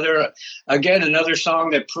What's the Other? Again, another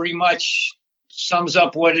song that pretty much sums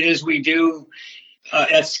up what it is we do.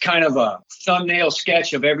 It's kind of a thumbnail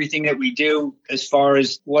sketch of everything that we do as far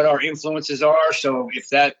as what our influences are. So if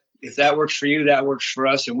that works for you, that works for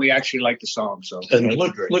us. And we actually like the song. So and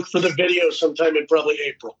look for the video sometime in probably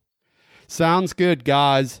April. Sounds good,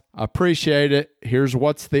 guys. Appreciate it. Here's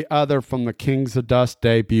What's the Other from the Kings of Dust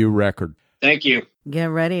debut record. Thank you. Get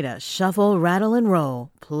ready to shuffle, rattle, and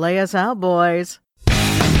roll. Play us out, boys.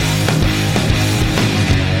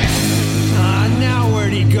 Now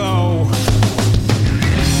where'd he go?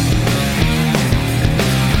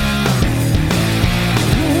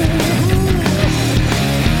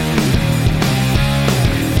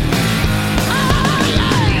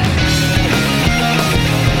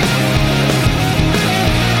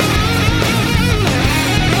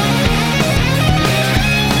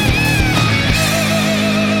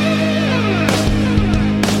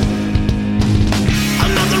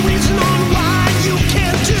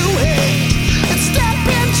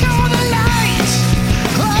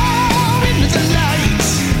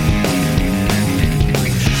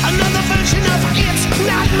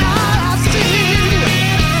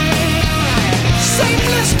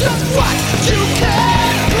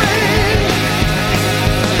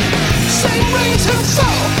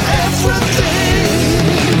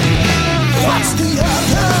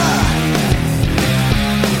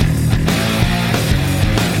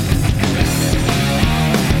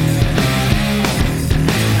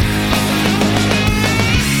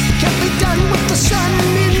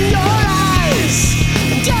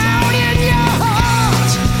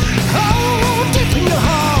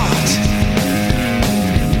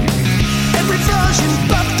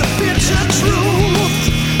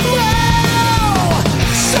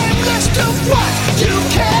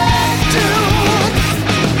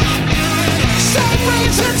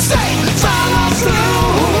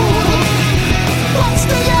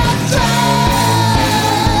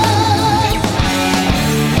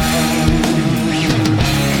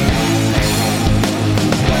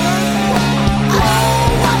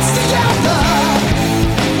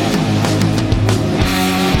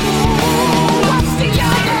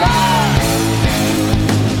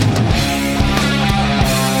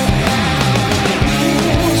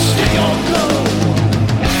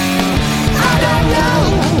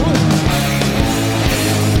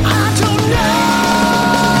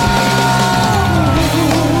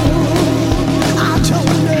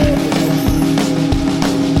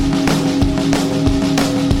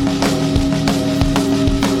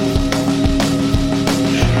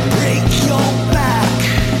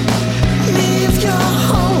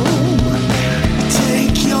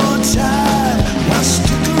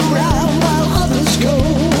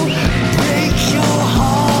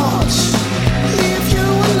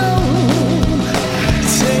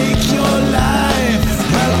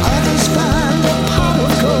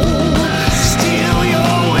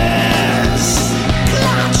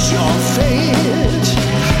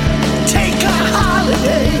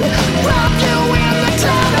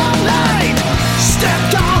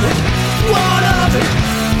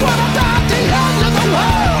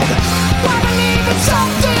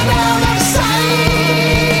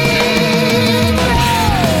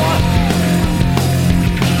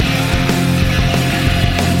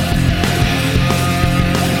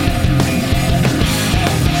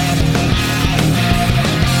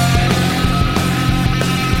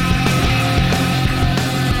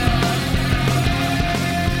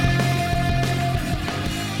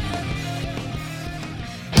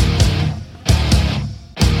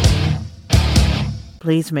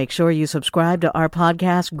 Please make sure you subscribe to our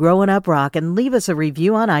podcast, Growing Up Rock, and leave us a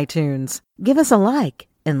review on iTunes. Give us a like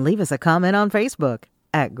and leave us a comment on Facebook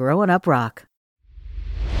at Growing Up Rock.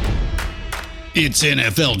 It's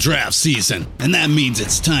NFL draft season, and that means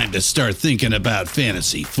it's time to start thinking about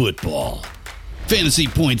fantasy football.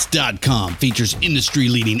 FantasyPoints.com features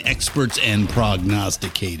industry-leading experts and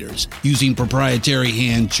prognosticators using proprietary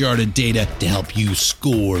hand-charted data to help you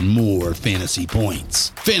score more fantasy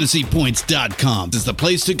points. FantasyPoints.com is the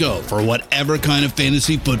place to go for whatever kind of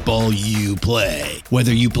fantasy football you play.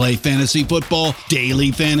 Whether you play fantasy football,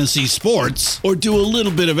 daily fantasy sports, or do a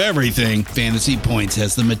little bit of everything, Fantasy Points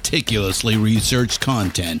has the meticulously researched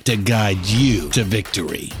content to guide you to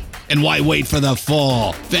victory. And why wait for the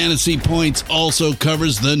fall? Fantasy Points also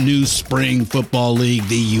covers the new spring football league,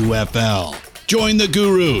 the UFL. Join the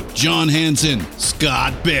guru, John Hansen,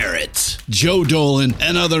 Scott Barrett, Joe Dolan,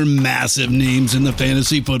 and other massive names in the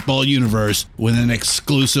fantasy football universe with an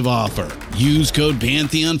exclusive offer. Use code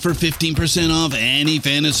Pantheon for 15% off any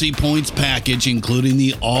Fantasy Points package, including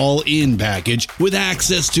the all-in package, with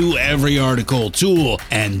access to every article, tool,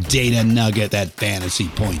 and data nugget that Fantasy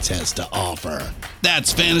Points has to offer.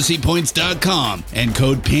 That's fantasypoints.com and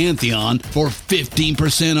code Pantheon for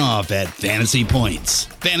 15% off at Fantasy Points.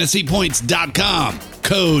 Fantasypoints.com,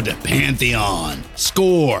 code Pantheon.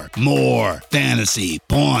 Score more fantasy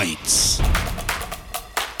points.